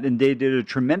overcome that, and they did a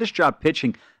tremendous job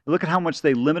pitching. Look at how much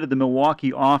they limited the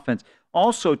Milwaukee offense.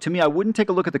 Also, to me, I wouldn't take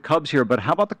a look at the Cubs here, but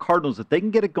how about the Cardinals? If they can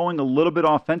get it going a little bit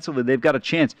offensively, they've got a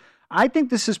chance. I think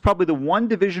this is probably the one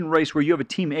division race where you have a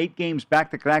team 8 games back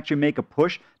that can actually make a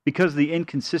push because of the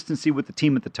inconsistency with the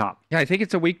team at the top. Yeah, I think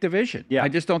it's a weak division. Yeah. I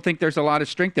just don't think there's a lot of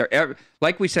strength there.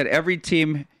 Like we said, every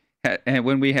team,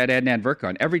 when we had Adnan Virk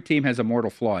on, every team has a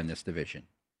mortal flaw in this division.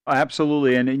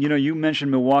 Absolutely. And you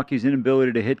mentioned Milwaukee's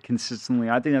inability to hit consistently.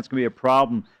 I think that's going to be a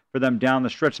problem for them down the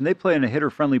stretch. And they play in a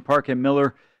hitter-friendly park at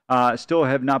Miller. Still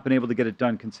have not been able to get it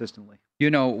done consistently.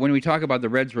 When we talk about the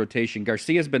Reds rotation,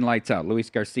 Garcia's been lights out.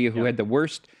 Luis Garcia, who had the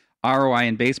worst ROI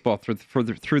in baseball through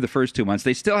the first 2 months.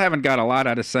 They still haven't got a lot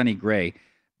out of Sonny Gray.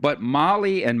 But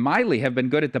Molly and Miley have been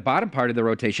good at the bottom part of the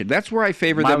rotation. That's where I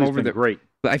favor them over the great.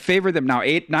 I favor them now.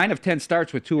 9 of 10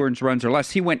 starts with 2 earned runs or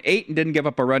less. He went 8 and didn't give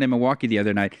up a run in Milwaukee the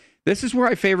other night. This is where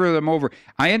I favor them over.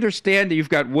 I understand that you've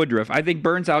got Woodruff. I think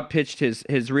Burns outpitched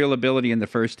his real ability in the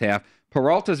first half.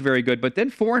 Peralta's very good, but then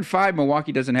 4 and 5,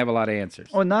 Milwaukee doesn't have a lot of answers.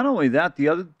 Oh, not only that, the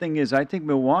other thing is I think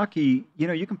Milwaukee,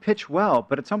 you can pitch well,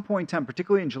 but at some point in time,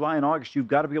 particularly in July and August, you've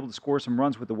got to be able to score some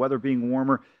runs with the weather being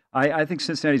warmer. I think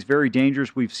Cincinnati's very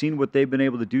dangerous. We've seen what they've been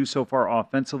able to do so far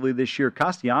offensively this year.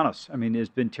 Castellanos, has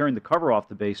been tearing the cover off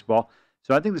the baseball.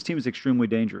 So I think this team is extremely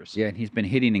dangerous. Yeah, and he's been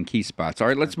hitting in key spots. All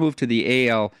right, let's move to the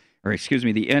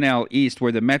the NL East,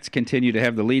 where the Mets continue to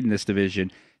have the lead in this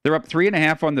division. They're up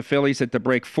 3.5 on the Phillies at the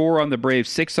break, 4 on the Braves,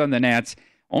 6 on the Nats,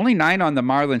 only 9 on the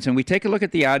Marlins. And we take a look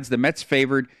at the odds. The Mets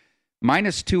favored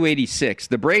minus 286.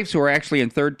 The Braves, who are actually in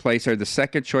third place, are the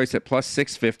second choice at plus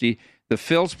 650. The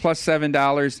Phils plus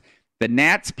 $7. The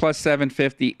Nats plus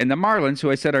 750. And the Marlins,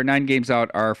 who I said are 9 games out,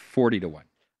 are 40 to 1.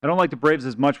 I don't like the Braves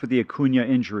as much with the Acuna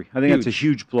injury. I think that's a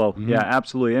huge blow. Mm-hmm. Yeah,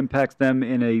 absolutely. Impacts them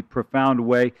in a profound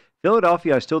way.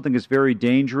 Philadelphia, I still think, is very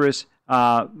dangerous.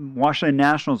 Washington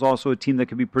Nationals is also a team that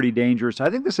could be pretty dangerous. I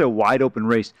think this is a wide-open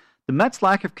race. The Mets'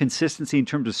 lack of consistency in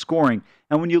terms of scoring,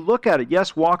 and when you look at it,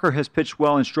 yes, Walker has pitched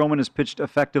well and Stroman has pitched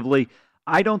effectively.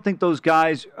 I don't think those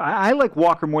guys – I like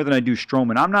Walker more than I do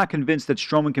Stroman. I'm not convinced that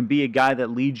Stroman can be a guy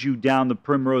that leads you down the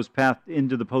primrose path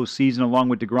into the postseason along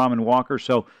with DeGrom and Walker,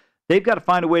 so they've got to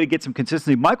find a way to get some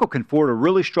consistency. Michael Conforto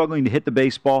really struggling to hit the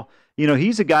baseball.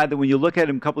 He's a guy that when you look at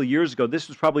him a couple of years ago, this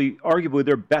was probably arguably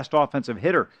their best offensive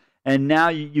hitter. And now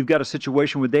you've got a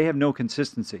situation where they have no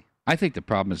consistency. I think the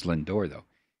problem is Lindor, though.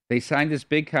 They signed this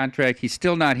big contract. He's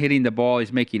still not hitting the ball.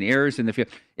 He's making errors in the field.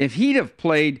 If he'd have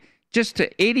played just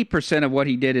to 80% of what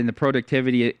he did in the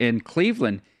productivity in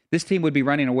Cleveland, this team would be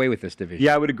running away with this division.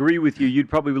 Yeah, I would agree with you. You'd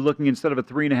probably be looking, instead of a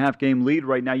 3.5-game lead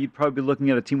right now, you'd probably be looking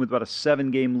at a team with about a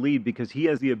 7-game lead because he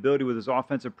has the ability with his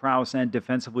offensive prowess and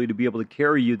defensively to be able to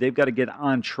carry you. They've got to get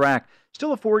on track.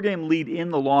 Still a 4-game lead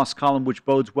in the loss column, which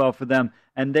bodes well for them.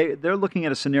 And they're looking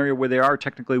at a scenario where they are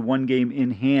technically 1 game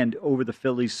in hand over the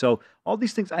Phillies. So all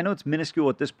these things, I know it's minuscule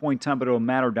at this point in time, but it'll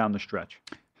matter down the stretch.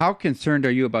 How concerned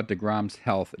are you about DeGrom's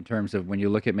health in terms of when you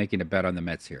look at making a bet on the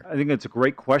Mets here? I think that's a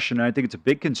great question, and I think it's a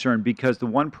big concern because the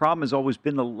one problem has always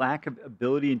been the lack of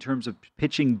ability in terms of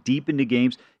pitching deep into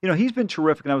games. He's been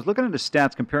terrific, and I was looking at his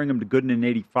stats, comparing him to Gooden in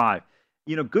 '85.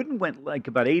 Gooden went like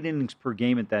about 8 innings per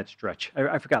game at that stretch.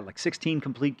 I forgot, like 16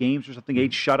 complete games or something,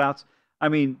 8 shutouts.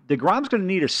 DeGrom's going to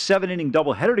need a 7-inning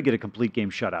doubleheader to get a complete game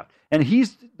shutout. And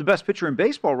he's the best pitcher in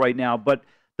baseball right now, but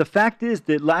the fact is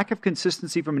that lack of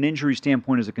consistency from an injury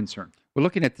standpoint is a concern. We're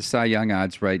looking at the Cy Young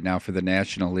odds right now for the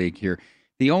National League here.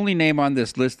 The only name on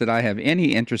this list that I have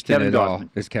any interest in at all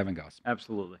is Kevin Gausman.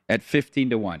 Absolutely. At 15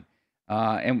 to 1.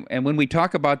 And when we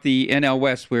talk about the NL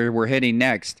West, where we're heading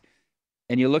next,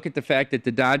 and you look at the fact that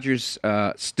the Dodgers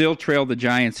still trail the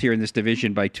Giants here in this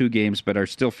division by 2 games, but are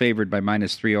still favored by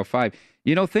minus 305.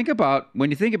 Think about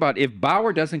if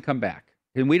Bauer doesn't come back,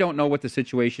 and we don't know what the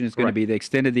situation is going to be. They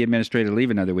extended the administrative leave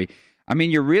another week.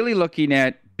 You're really looking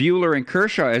at Buehler and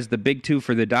Kershaw as the big 2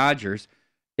 for the Dodgers.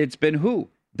 It's been who?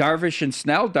 Darvish and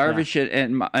Snell,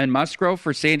 and Musgrove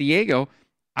for San Diego.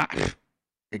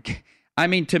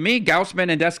 To me,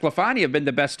 Gausman and DeSclafani have been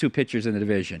the best 2 pitchers in the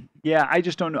division. Yeah, I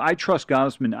just don't know. I trust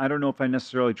Gausman. I don't know if I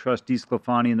necessarily trust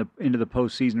DeSclafani into the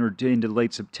postseason or into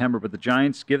late September, but the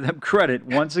Giants, give them credit.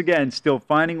 Once again, still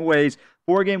finding ways.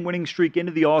 4-game winning streak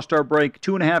into the All-Star break,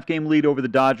 2.5-game lead over the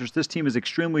Dodgers. This team is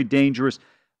extremely dangerous.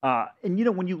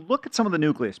 And, when you look at some of the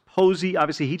nucleus, Posey,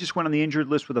 obviously, he just went on the injured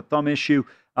list with a thumb issue.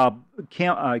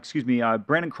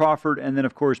 Brandon Crawford, and then,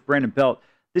 of course, Brandon Belt.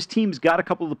 This team's got a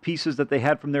couple of the pieces that they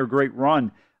had from their great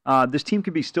run. This team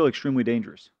can be still extremely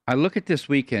dangerous. I look at this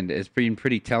weekend as being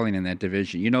pretty telling in that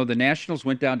division. The Nationals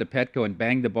went down to Petco and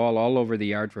banged the ball all over the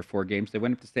yard for 4 games. They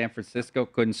went up to San Francisco,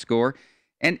 couldn't score.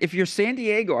 And if you're San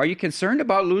Diego, are you concerned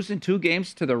about losing 2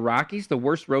 games to the Rockies, the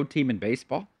worst road team in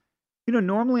baseball?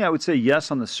 Normally I would say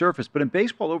yes on the surface, but in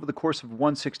baseball over the course of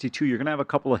 162, you're going to have a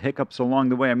couple of hiccups along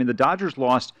the way. I mean, the Dodgers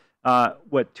lost, 2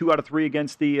 out of 3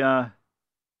 against the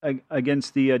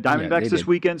Diamondbacks this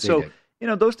weekend. So,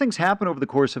 those things happen over the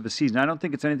course of a season. I don't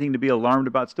think it's anything to be alarmed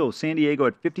about. Still, San Diego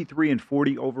at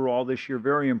 53-40 overall this year,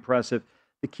 very impressive.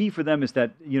 The key for them is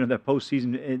that, that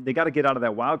postseason, they got to get out of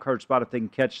that wild card spot if they can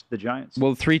catch the Giants.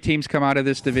 Will 3 teams come out of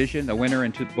this division, a winner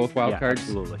into both wild cards?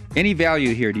 Absolutely. Any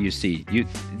value here do you see? Do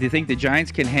you think the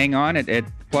Giants can hang on at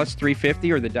plus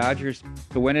 350, or the Dodgers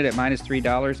to win it at minus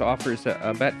 $3 offers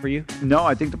a bet for you? No,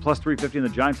 I think the plus 350 and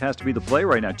the Giants has to be the play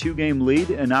right now. 2-game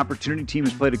lead, an opportunity team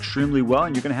has played extremely well,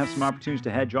 and you're going to have some opportunities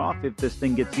to hedge off if this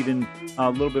thing gets even a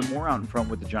little bit more out in front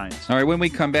with the Giants. All right, when we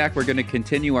come back, we're going to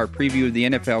continue our preview of the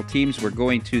NFL teams. We're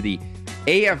going to the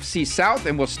AFC South,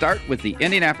 and we'll start with the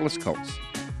Indianapolis Colts.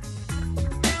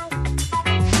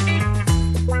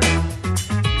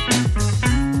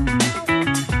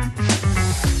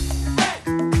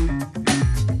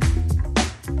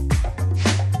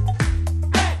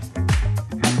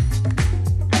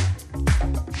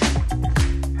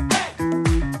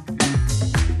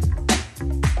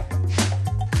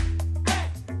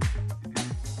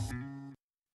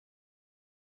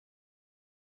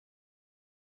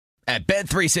 At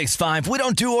Bet365, we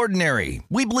don't do ordinary.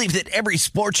 We believe that every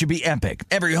sport should be epic.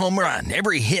 Every home run,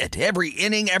 every hit, every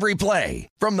inning, every play.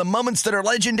 From the moments that are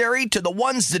legendary to the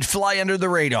ones that fly under the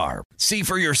radar. See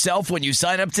for yourself when you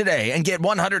sign up today and get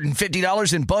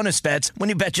 $150 in bonus bets when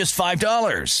you bet just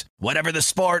 $5. Whatever the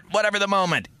sport, whatever the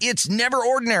moment, it's never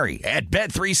ordinary at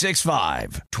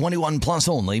Bet365. 21 plus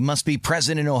only. Must be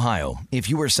present in Ohio. If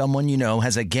you or someone you know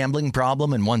has a gambling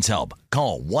problem and wants help,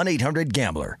 call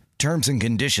 1-800-GAMBLER. Terms and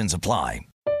conditions apply.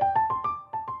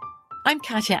 I'm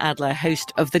Katya Adler,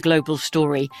 host of The Global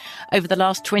Story. Over the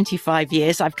last 25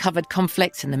 years, I've covered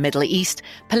conflicts in the Middle East,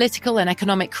 political and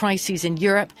economic crises in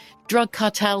Europe, drug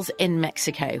cartels in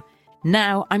Mexico.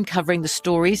 Now I'm covering the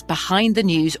stories behind the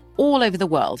news all over the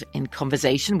world in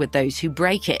conversation with those who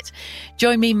break it.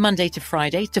 Join me Monday to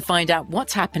Friday to find out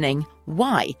what's happening,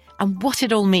 why, and what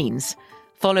it all means.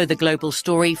 Follow The Global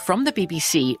Story from the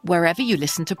BBC wherever you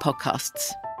listen to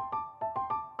podcasts.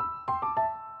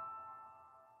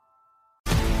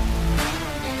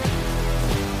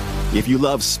 If you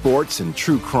love sports and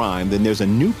true crime, then there's a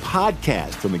new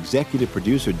podcast from executive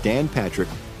producer Dan Patrick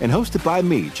and hosted by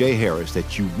me, Jay Harris,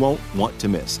 that you won't want to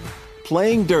miss.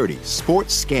 Playing Dirty: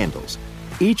 Sports Scandals.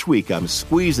 Each week, I'm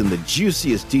squeezing the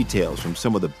juiciest details from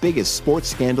some of the biggest sports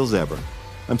scandals ever.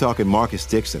 I'm talking Marcus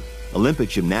Dixon, Olympic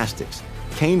gymnastics,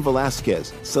 Cain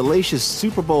Velasquez, salacious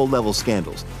Super Bowl-level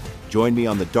scandals. Join me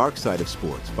on the dark side of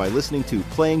sports by listening to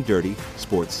Playing Dirty: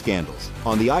 Sports Scandals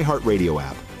on the iHeartRadio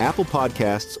app, Apple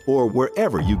Podcasts, or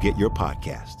wherever you get your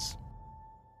podcasts.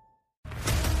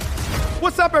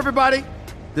 What's up, everybody?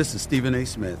 This is Stephen A.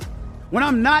 Smith. When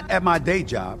I'm not at my day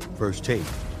job, First Take,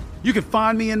 you can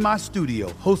find me in my studio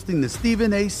hosting the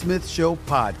Stephen A. Smith Show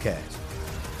podcast.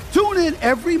 Tune in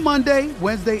every Monday,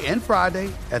 Wednesday, and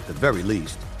Friday, at the very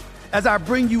least, as I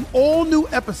bring you all new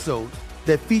episodes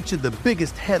that feature the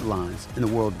biggest headlines in the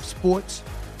world of sports,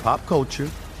 pop culture,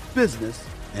 business,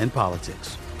 and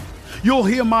politics. You'll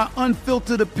hear my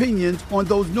unfiltered opinions on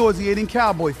those nauseating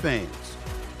Cowboy fans,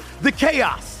 the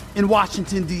chaos in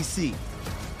Washington, D.C.,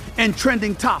 and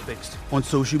trending topics on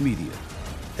social media,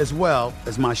 as well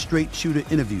as my straight shooter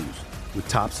interviews with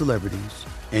top celebrities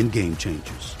and game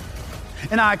changers.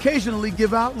 And I occasionally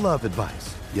give out love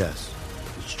advice. Yes,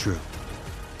 it's true.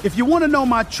 If you want to know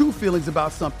my true feelings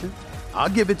about something, I'll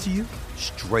give it to you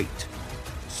straight.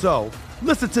 So,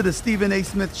 listen to the Stephen A.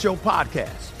 Smith Show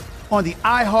podcast on the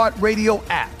iHeartRadio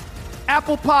app,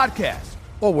 Apple Podcasts,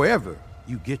 or wherever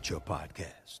you get your podcast.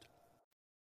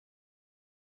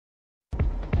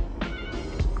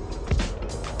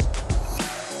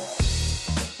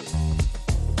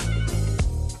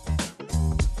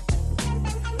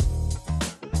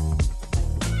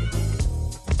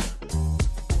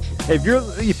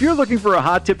 If you're looking for a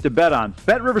hot tip to bet on,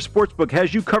 BetRivers Sportsbook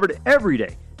has you covered every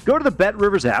day. Go to the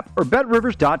BetRivers app or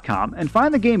BetRivers.com and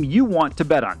find the game you want to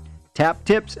bet on. Tap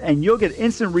tips and you'll get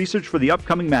instant research for the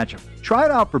upcoming matchup. Try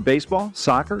it out for baseball,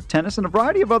 soccer, tennis, and a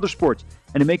variety of other sports.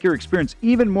 And to make your experience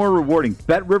even more rewarding,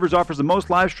 BetRivers offers the most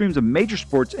live streams of major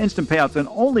sports, instant payouts, and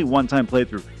only one-time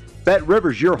playthrough.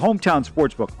 BetRivers, your hometown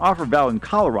sportsbook. Offer valid in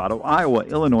Colorado, Iowa,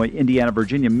 Illinois, Indiana,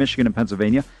 Virginia, Michigan, and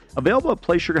Pennsylvania. Available at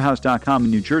PlaySugarHouse.com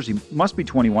in New Jersey. Must be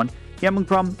 21. Gambling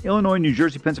problem? Illinois, New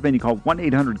Jersey, Pennsylvania. Call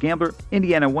 1-800-GAMBLER.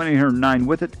 Indiana,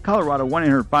 1-800-9-WITH-IT. Colorado,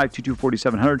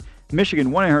 1-800-522-4700.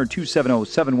 Michigan,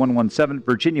 1-800-270-7117.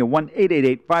 Virginia,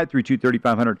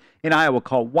 1-888-532-3500. In Iowa,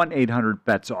 call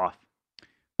 1-800-BETS-OFF.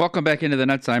 Welcome back into the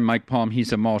Nuts. I'm Mike Palm.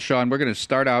 He's Amal Shaw. And we're going to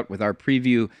start out with our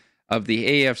preview of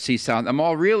the AFC South.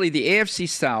 Amal, really, the AFC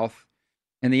South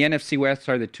and the NFC West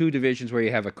are the two divisions where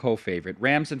you have a co-favorite.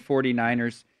 Rams and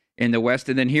 49ers in the West.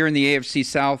 And then here in the AFC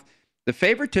South, the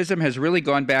favoritism has really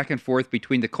gone back and forth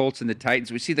between the Colts and the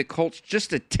Titans. We see the Colts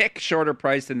just a tick shorter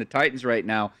price than the Titans right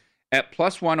now at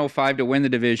plus 105 to win the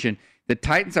division. The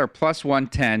Titans are plus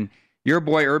 110. Your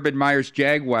boy Urban Meyer's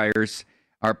Jaguars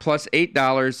are plus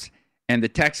 $8. And the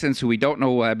Texans, who we don't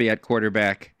know will be at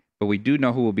quarterback, but we do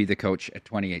know who will be the coach at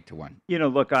 28 to 1. You know,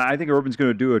 look, I think Urban's going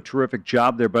to do a terrific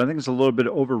job there, but I think it's a little bit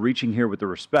overreaching here with the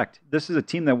respect. This is a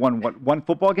team that won, one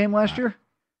football game last year?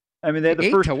 I mean, they had the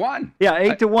 8 first 8-1.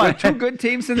 Yeah, 8-1. Two good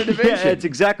teams in the division. Yeah, it's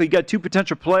exactly. You got two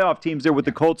potential playoff teams there with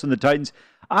the Colts and the Titans.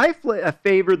 I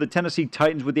favor the Tennessee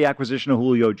Titans with the acquisition of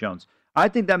Julio Jones. I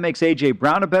think that makes A.J.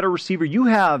 Brown a better receiver. You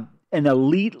have an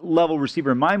elite level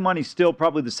receiver. My money's still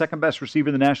probably the second best receiver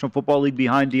in the National Football League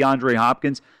behind DeAndre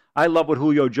Hopkins. I love what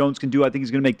Julio Jones can do. I think he's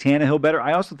going to make Tannehill better.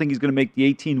 I also think he's going to make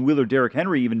the 18-wheeler Derrick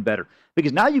Henry even better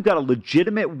because now you've got a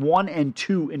legitimate 1 and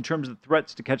 2 in terms of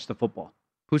threats to catch the football.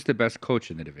 Who's the best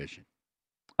coach in the division?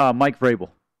 Mike Vrabel.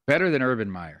 Better than Urban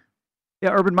Meyer. Yeah,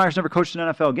 Urban Meyer's never coached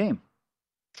an NFL game.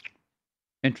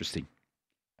 Interesting.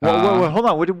 Well, hold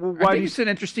on. I think it's an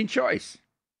interesting choice.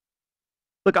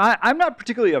 Look, I'm not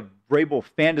particularly a Vrabel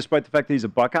fan, despite the fact that he's a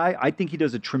Buckeye. I think he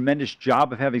does a tremendous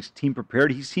job of having his team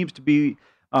prepared. He seems to be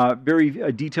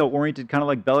very detail-oriented, kind of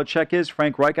like Belichick is.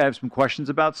 Frank Reich, I have some questions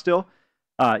about still.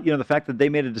 The fact that they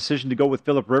made a decision to go with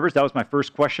Phillip Rivers, that was my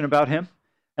first question about him.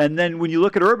 And then when you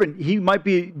look at Urban, he might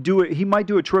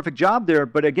do a terrific job there.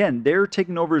 But again, they're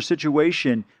taking over a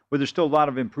situation where there's still a lot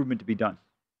of improvement to be done.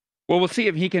 Well, we'll see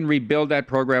if he can rebuild that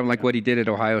program like what he did at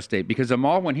Ohio State. Because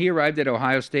Amal, when he arrived at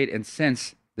Ohio State and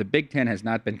since, the Big Ten has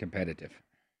not been competitive.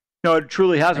 No, it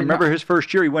truly hasn't. Remember his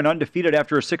first year, he went undefeated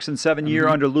after a 6-7 year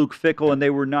under Luke Fickell, and they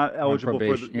were not eligible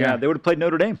for the, they would have played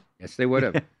Notre Dame. Yes, they would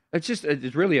have.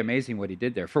 It's really amazing what he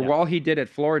did there. For all he did at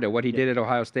Florida, what he did at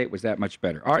Ohio State was that much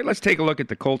better. All right, let's take a look at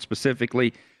the Colts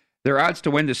specifically. Their odds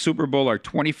to win the Super Bowl are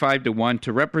 25 to 1,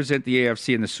 to represent the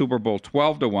AFC in the Super Bowl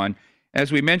 12 to 1. As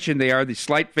we mentioned, they are the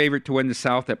slight favorite to win the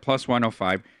South at plus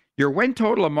 105. Your win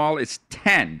total, Amal, is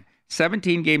 10.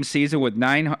 17-game season with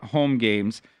 9 home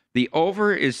games. The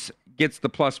over gets the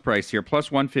plus price here,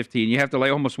 plus 115. You have to lay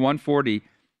almost 140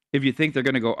 if you think they're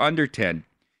going to go under 10.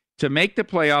 To make the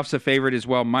playoffs, a favorite as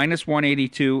well, minus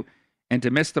 182, and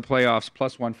to miss the playoffs,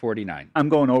 plus 149. I'm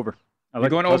going over. You're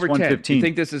going over 10. Do you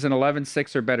think this is an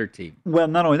 11-6 or better team? Well,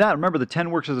 not only that, remember the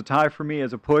 10 works as a tie for me,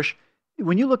 as a push.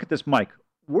 When you look at this, Mike,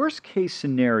 worst case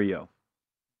scenario,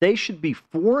 they should be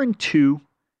 4-2,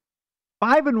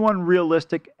 5-1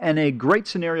 realistic, and a great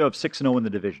scenario of 6-0 in the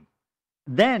division.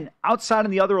 Then, outside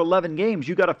in the other 11 games,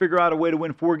 you got to figure out a way to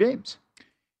win 4 games.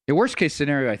 The worst case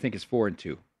scenario, I think, is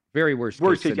 4-2. Very worst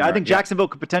case scenario. I think Jacksonville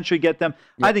could potentially get them.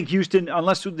 Yeah. I think Houston,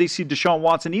 unless they see Deshaun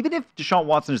Watson, even if Deshaun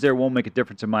Watson is there, won't make a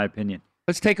difference, in my opinion.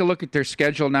 Let's take a look at their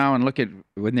schedule now and look at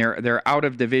when they're out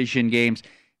of division games.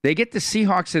 They get the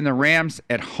Seahawks and the Rams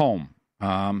at home.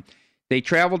 They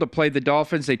travel to play the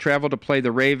Dolphins. They travel to play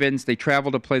the Ravens. They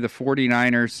travel to play the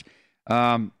 49ers.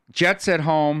 Jets at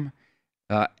home.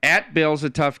 At Bills, a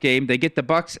tough game. They get the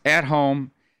Bucs at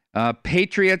home.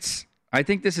 Patriots, I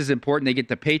think this is important. They get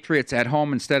the Patriots at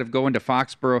home instead of going to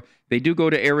Foxborough. They do go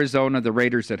to Arizona, the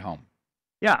Raiders at home.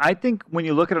 Yeah, I think when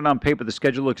you look at it on paper, the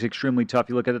schedule looks extremely tough.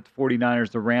 You look at it, the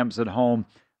 49ers, the Rams at home,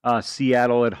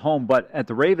 Seattle at home. But at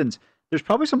the Ravens, there's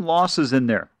probably some losses in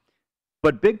there.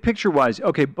 But big picture-wise,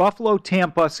 okay, Buffalo,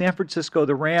 Tampa, San Francisco,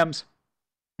 the Rams,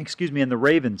 and the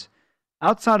Ravens.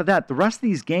 Outside of that, the rest of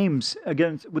these games,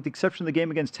 again, with the exception of the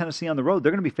game against Tennessee on the road,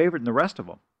 they're going to be favored in the rest of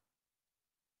them.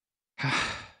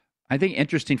 I think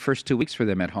interesting first 2 weeks for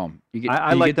them at home.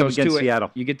 I like them against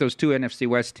Seattle. You get those 2 NFC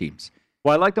West teams.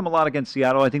 Well, I like them a lot against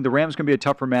Seattle. I think the Rams are going to be a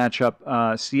tougher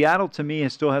matchup. Seattle, to me,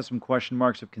 still has some question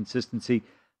marks of consistency.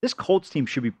 This Colts team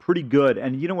should be pretty good.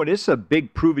 And you know what? It's a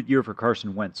big prove-it year for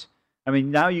Carson Wentz. I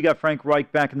mean, now you got Frank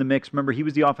Reich back in the mix. Remember, he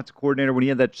was the offensive coordinator when he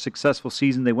had that successful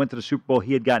season. They went to the Super Bowl.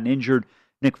 He had gotten injured.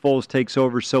 Nick Foles takes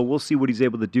over. So we'll see what he's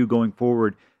able to do going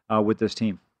forward with this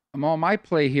team. Amal, my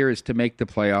play here is to make the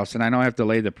playoffs, and I know I have to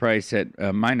lay the price at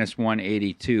minus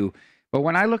 182. But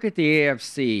when I look at the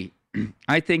AFC,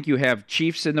 I think you have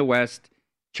Chiefs in the West.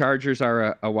 Chargers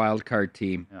are a wild card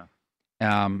team.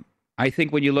 Yeah. I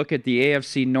think when you look at the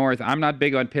AFC North, I'm not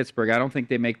big on Pittsburgh. I don't think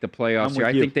they make the playoffs here.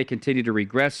 I think they continue to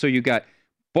regress. So you got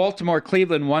Baltimore,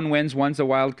 Cleveland, one wins, one's a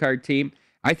wild card team.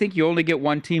 I think you only get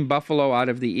one team, Buffalo, out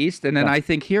of the East. And then I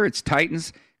think here it's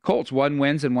Titans, Colts, one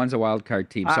wins and one's a wild card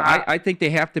team. So I think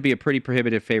they have to be a pretty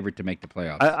prohibitive favorite to make the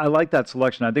playoffs. I like that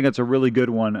selection. I think that's a really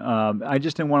good one. I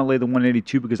just didn't want to lay the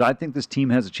 182 because I think this team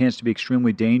has a chance to be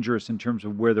extremely dangerous in terms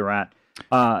of where they're at.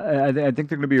 I think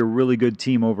they're going to be a really good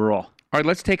team overall. All right,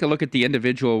 let's take a look at the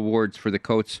individual awards for the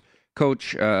Colts,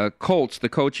 the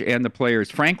coach and the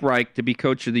players. Frank Reich to be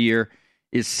Coach of the Year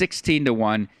is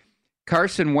 16-1.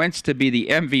 Carson Wentz to be the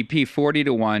MVP,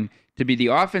 40-1. To be the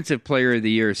Offensive Player of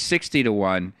the Year is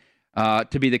 60-1.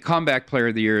 To be the Comeback Player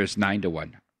of the Year is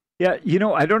 9-1. Yeah,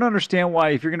 I don't understand why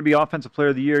if you're going to be Offensive Player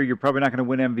of the Year, you're probably not going to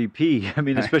win MVP. I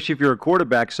mean, especially if you're a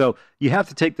quarterback. So you have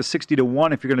to take the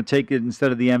 60-1 if you're going to take it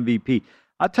instead of the MVP.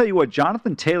 I'll tell you what,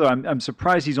 Jonathan Taylor, I'm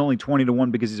surprised he's only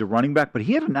 20-1 because he's a running back, but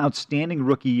he had an outstanding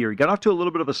rookie year. He got off to a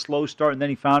little bit of a slow start, and then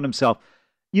he found himself.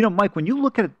 Mike, when you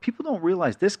look at it, people don't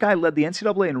realize this guy led the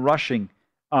NCAA in rushing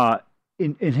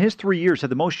in his 3 years,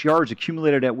 had the most yards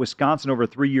accumulated at Wisconsin over a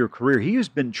 3-year career. He has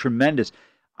been tremendous.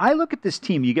 I look at this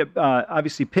team. You get,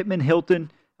 obviously, Pittman, Hilton,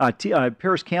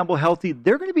 Paris Campbell healthy.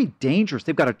 They're going to be dangerous.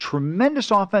 They've got a tremendous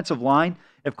offensive line.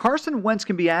 If Carson Wentz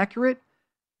can be accurate,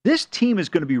 this team is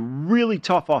going to be really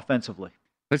tough offensively.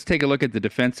 Let's take a look at the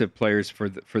defensive players for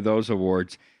those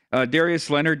awards.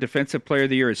 Darius Leonard, Defensive Player of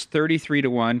the Year, is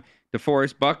 33-1.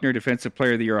 DeForest Buckner, Defensive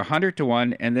Player of the Year,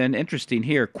 100-1. And then, interesting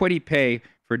here, Kwity Paye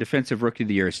for Defensive Rookie of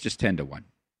the Year is just 10-1.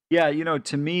 Yeah,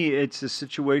 to me, it's a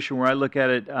situation where I look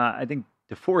at it, I think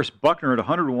DeForest Buckner at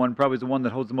 100-1 probably is the one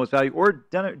that holds the most value, or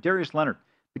Darius Leonard,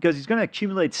 because he's going to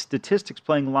accumulate statistics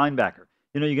playing linebacker.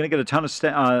 You're going to get a ton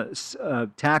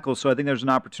of tackles, so I think there's an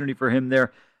opportunity for him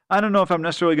there. I don't know if I'm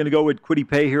necessarily going to go with Kwity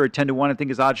Paye here at 10-1. I think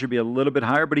his odds should be a little bit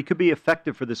higher, but he could be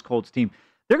effective for this Colts team.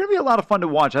 They're going to be a lot of fun to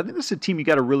watch. I think this is a team you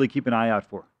got to really keep an eye out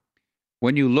for.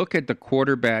 When you look at the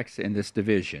quarterbacks in this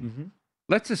division,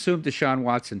 let's assume Deshaun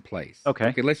Watson plays.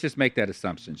 Okay, let's just make that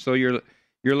assumption. So you're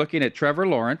looking at Trevor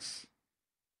Lawrence,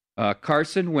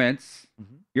 Carson Wentz,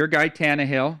 your guy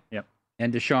Tannehill,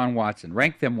 and Deshaun Watson.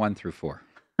 Rank them 1 through 4.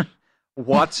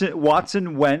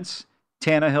 Watson, Wentz,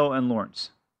 Tannehill, and Lawrence.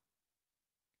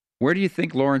 Where do you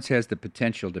think Lawrence has the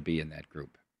potential to be in that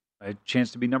group? A chance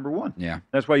to be number 1. Yeah.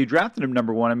 That's why you drafted him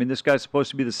number 1. I mean, this guy's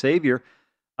supposed to be the savior.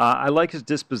 I like his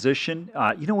disposition.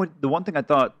 You know what? The one thing I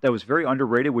thought that was very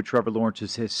underrated with Trevor Lawrence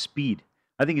is his speed.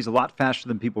 I think he's a lot faster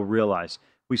than people realize.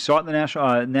 We saw it in the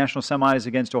national semis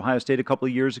against Ohio State a couple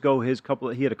of years ago. He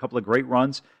had a couple of great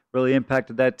runs, really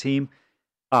impacted that team.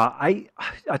 I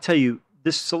tell you,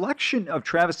 this selection of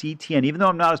Travis Etienne, even though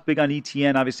I'm not as big on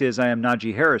Etienne, obviously, as I am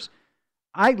Najee Harris,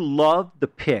 I love the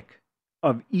pick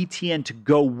of Etienne to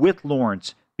go with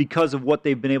Lawrence because of what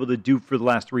they've been able to do for the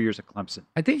last 3 years at Clemson.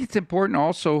 I think it's important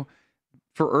also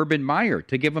for Urban Meyer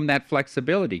to give him that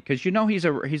flexibility because he's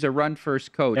a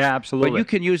run-first coach. Yeah, absolutely. But you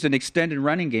can use an extended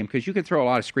running game because you can throw a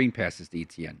lot of screen passes to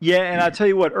Etienne. Yeah, and I'll tell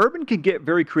you what, Urban can get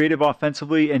very creative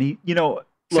offensively, and he,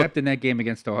 except in that game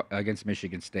against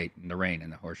Michigan State in the rain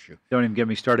and the horseshoe. Don't even get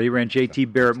me started. He ran J.T.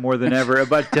 Barrett more than ever.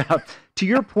 But to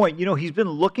your point, he's been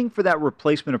looking for that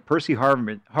replacement of Percy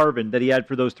Harvin that he had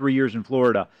for those 3 years in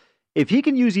Florida. If he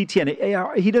can use Etienne,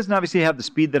 he doesn't obviously have the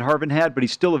speed that Harvin had, but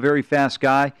he's still a very fast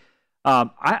guy.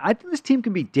 I think this team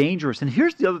can be dangerous. And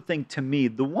here's the other thing to me.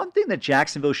 The one thing that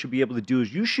Jacksonville should be able to do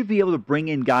is you should be able to bring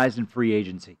in guys in free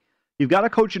agency. You've got a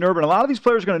coach in Urban. A lot of these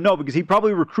players are going to know because he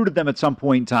probably recruited them at some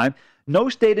point in time. No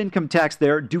state income tax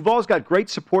there. Duval's got great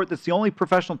support. That's the only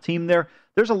professional team there.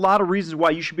 There's a lot of reasons why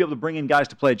you should be able to bring in guys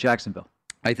to play at Jacksonville.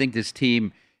 I think this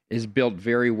team is built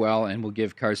very well and will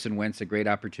give Carson Wentz a great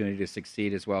opportunity to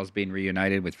succeed as well as being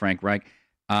reunited with Frank Reich.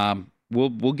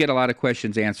 We'll get a lot of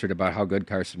questions answered about how good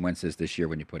Carson Wentz is this year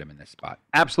when you put him in this spot.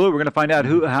 Absolutely. We're going to find out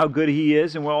how good he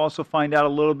is, and we'll also find out a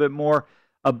little bit more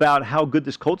about how good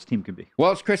this Colts team can be.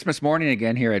 Well, it's Christmas morning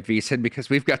again here at VSiN because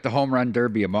we've got the home run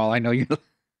derby. Amal, I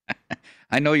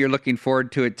know you're looking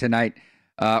forward to it tonight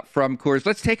from Coors.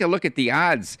 Let's take a look at the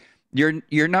odds.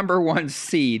 Your number 1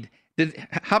 seed.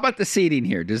 How about the seeding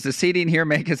here? Does the seeding here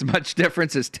make as much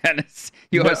difference as tennis?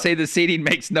 You always say the seeding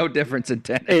makes no difference in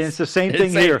tennis. And it's the same thing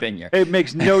here. It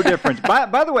makes no difference.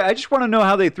 By the way, I just want to know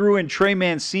how they threw in Trey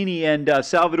Mancini and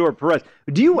Salvador Perez.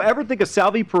 Do you ever think of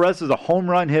Salvi Perez as a home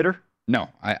run hitter? No,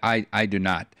 I do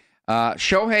not.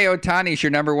 Shohei Ohtani is your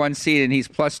number 1 seed, and he's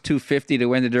plus 250 to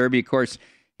win the Derby. Of course,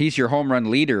 He's your home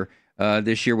run leader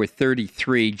this year with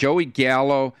 33. Joey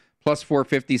Gallo, plus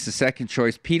 450 is the second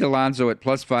choice. Pete Alonso at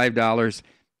plus $5.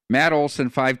 Matt Olson,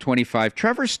 525.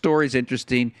 Trevor Story's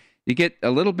interesting. You get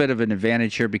a little bit of an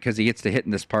advantage here because he gets to hit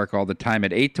in this park all the time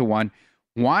at 8-1.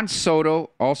 Juan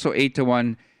Soto, also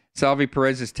 8-1. Salvi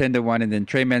Perez is 10-1. And then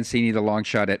Trey Mancini, the long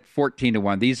shot, at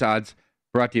 14-1. These odds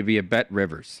brought to you via Bet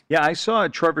Rivers. Yeah, I saw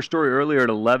Trevor Story earlier at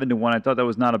 11-1. I thought that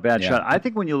was not a bad shot. I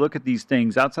think when you look at these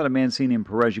things, outside of Mancini and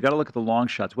Perez, you got to look at the long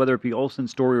shots, whether it be Olsen,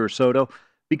 Story, or Soto.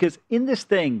 Because in this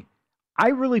thing, I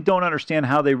really don't understand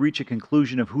how they reach a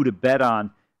conclusion of who to bet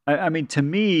on. I mean, to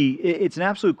me, it's an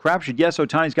absolute crapshoot. Yes,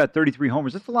 Ohtani's got 33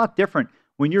 homers. That's a lot different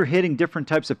when you're hitting different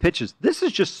types of pitches. This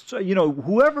is just,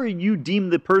 whoever you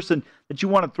deem the person that you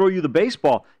want to throw you the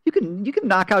baseball, you can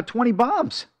knock out 20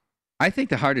 bombs. I think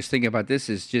the hardest thing about this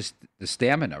is just the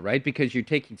stamina, right? Because you're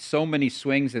taking so many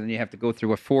swings and then you have to go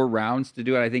through 4 rounds to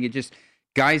do it. I think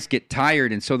guys get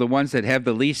tired. And so the ones that have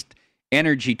the least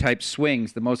energy type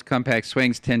swings, the most compact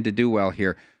swings, tend to do well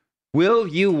here. Will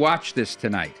you watch this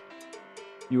tonight?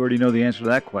 You already know the answer to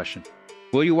that question.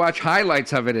 Will you watch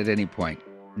highlights of it at any point?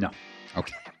 No.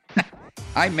 Okay.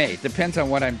 I may. Depends on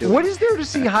what I'm doing. What is there to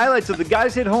see highlights of? The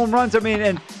guys hit home runs. We're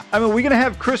going to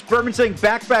have Chris Berman saying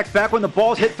back when the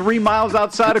ball's hit 3 miles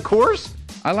outside of course?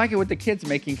 I like it with the kids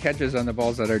making catches on the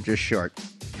balls that are just short.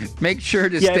 Make sure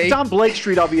to stay. If it's on Blake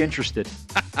Street, I'll be interested.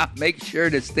 Make sure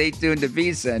to stay tuned to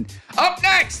VSiN. Up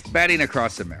next, Batting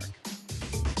Across America.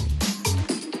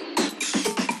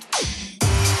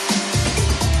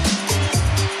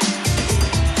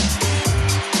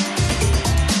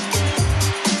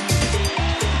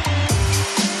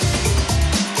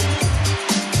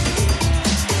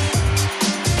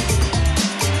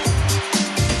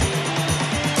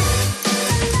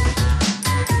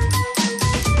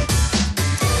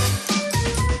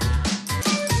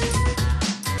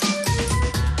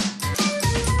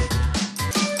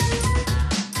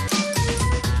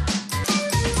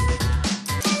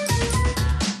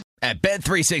 At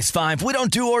Bet365, we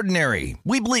don't do ordinary.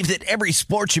 We believe that every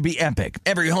sport should be epic.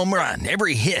 Every home run,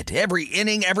 every hit, every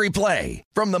inning, every play.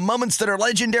 From the moments that are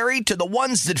legendary to the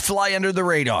ones that fly under the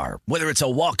radar. Whether it's a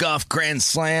walk-off grand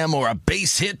slam or a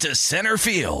base hit to center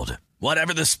field.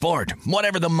 Whatever the sport,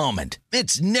 whatever the moment.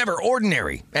 It's never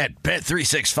ordinary at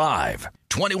Bet365.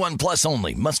 21 plus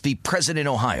only. Must be present in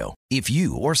Ohio. If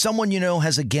you or someone you know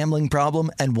has a gambling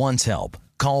problem and wants help,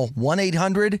 call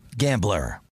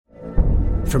 1-800-GAMBLER.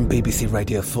 From BBC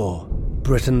Radio 4,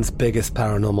 Britain's biggest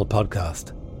paranormal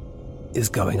podcast is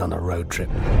going on a road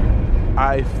trip.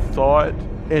 I thought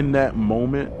in that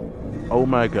moment, oh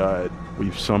my God,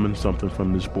 we've summoned something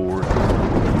from this board.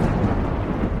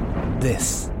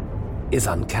 This is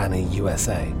Uncanny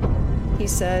USA. He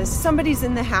says, somebody's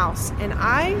in the house, and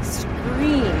I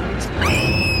screamed.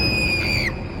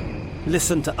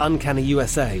 Listen to Uncanny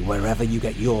USA wherever you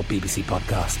get your BBC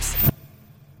podcasts,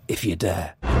 if you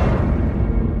dare.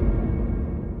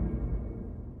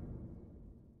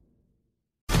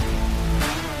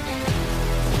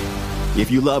 If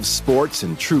you love sports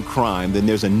and true crime, then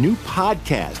there's a new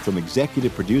podcast from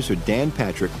executive producer Dan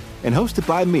Patrick and hosted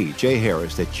by me, Jay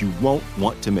Harris, that you won't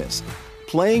want to miss.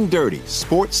 Playing Dirty: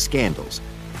 Sports Scandals.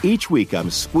 Each week, I'm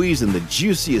squeezing the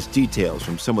juiciest details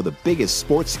from some of the biggest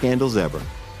sports scandals ever.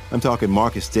 I'm talking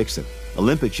Marcus Dixon,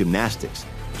 Olympic gymnastics,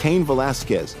 Cain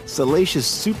Velasquez, salacious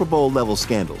Super Bowl-level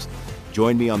scandals.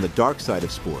 Join me on the dark side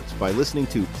of sports by listening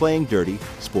to Playing Dirty: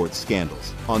 Sports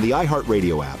Scandals on the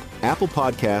iHeartRadio app, Apple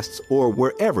Podcasts, or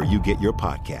wherever you get your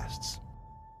podcasts.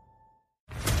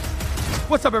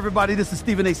 What's up, everybody? This is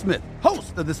Stephen A. Smith,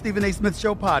 host of the Stephen A. Smith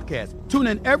Show podcast. Tune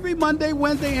in every Monday,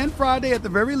 Wednesday, and Friday at the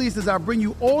very least as I bring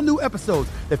you all new episodes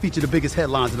that feature the biggest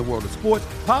headlines in the world of sports,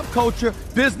 pop culture,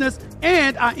 business,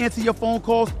 and I answer your phone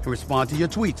calls and respond to your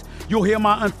tweets. You'll hear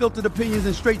my unfiltered opinions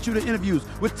and straight-shooter interviews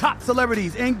with top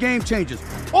celebrities and game changers.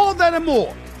 All of that and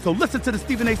more. So listen to the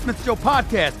Stephen A. Smith Show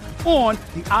podcast on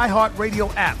the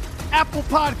iHeartRadio app, Apple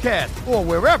Podcasts, or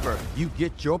wherever you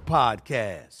get your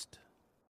podcasts.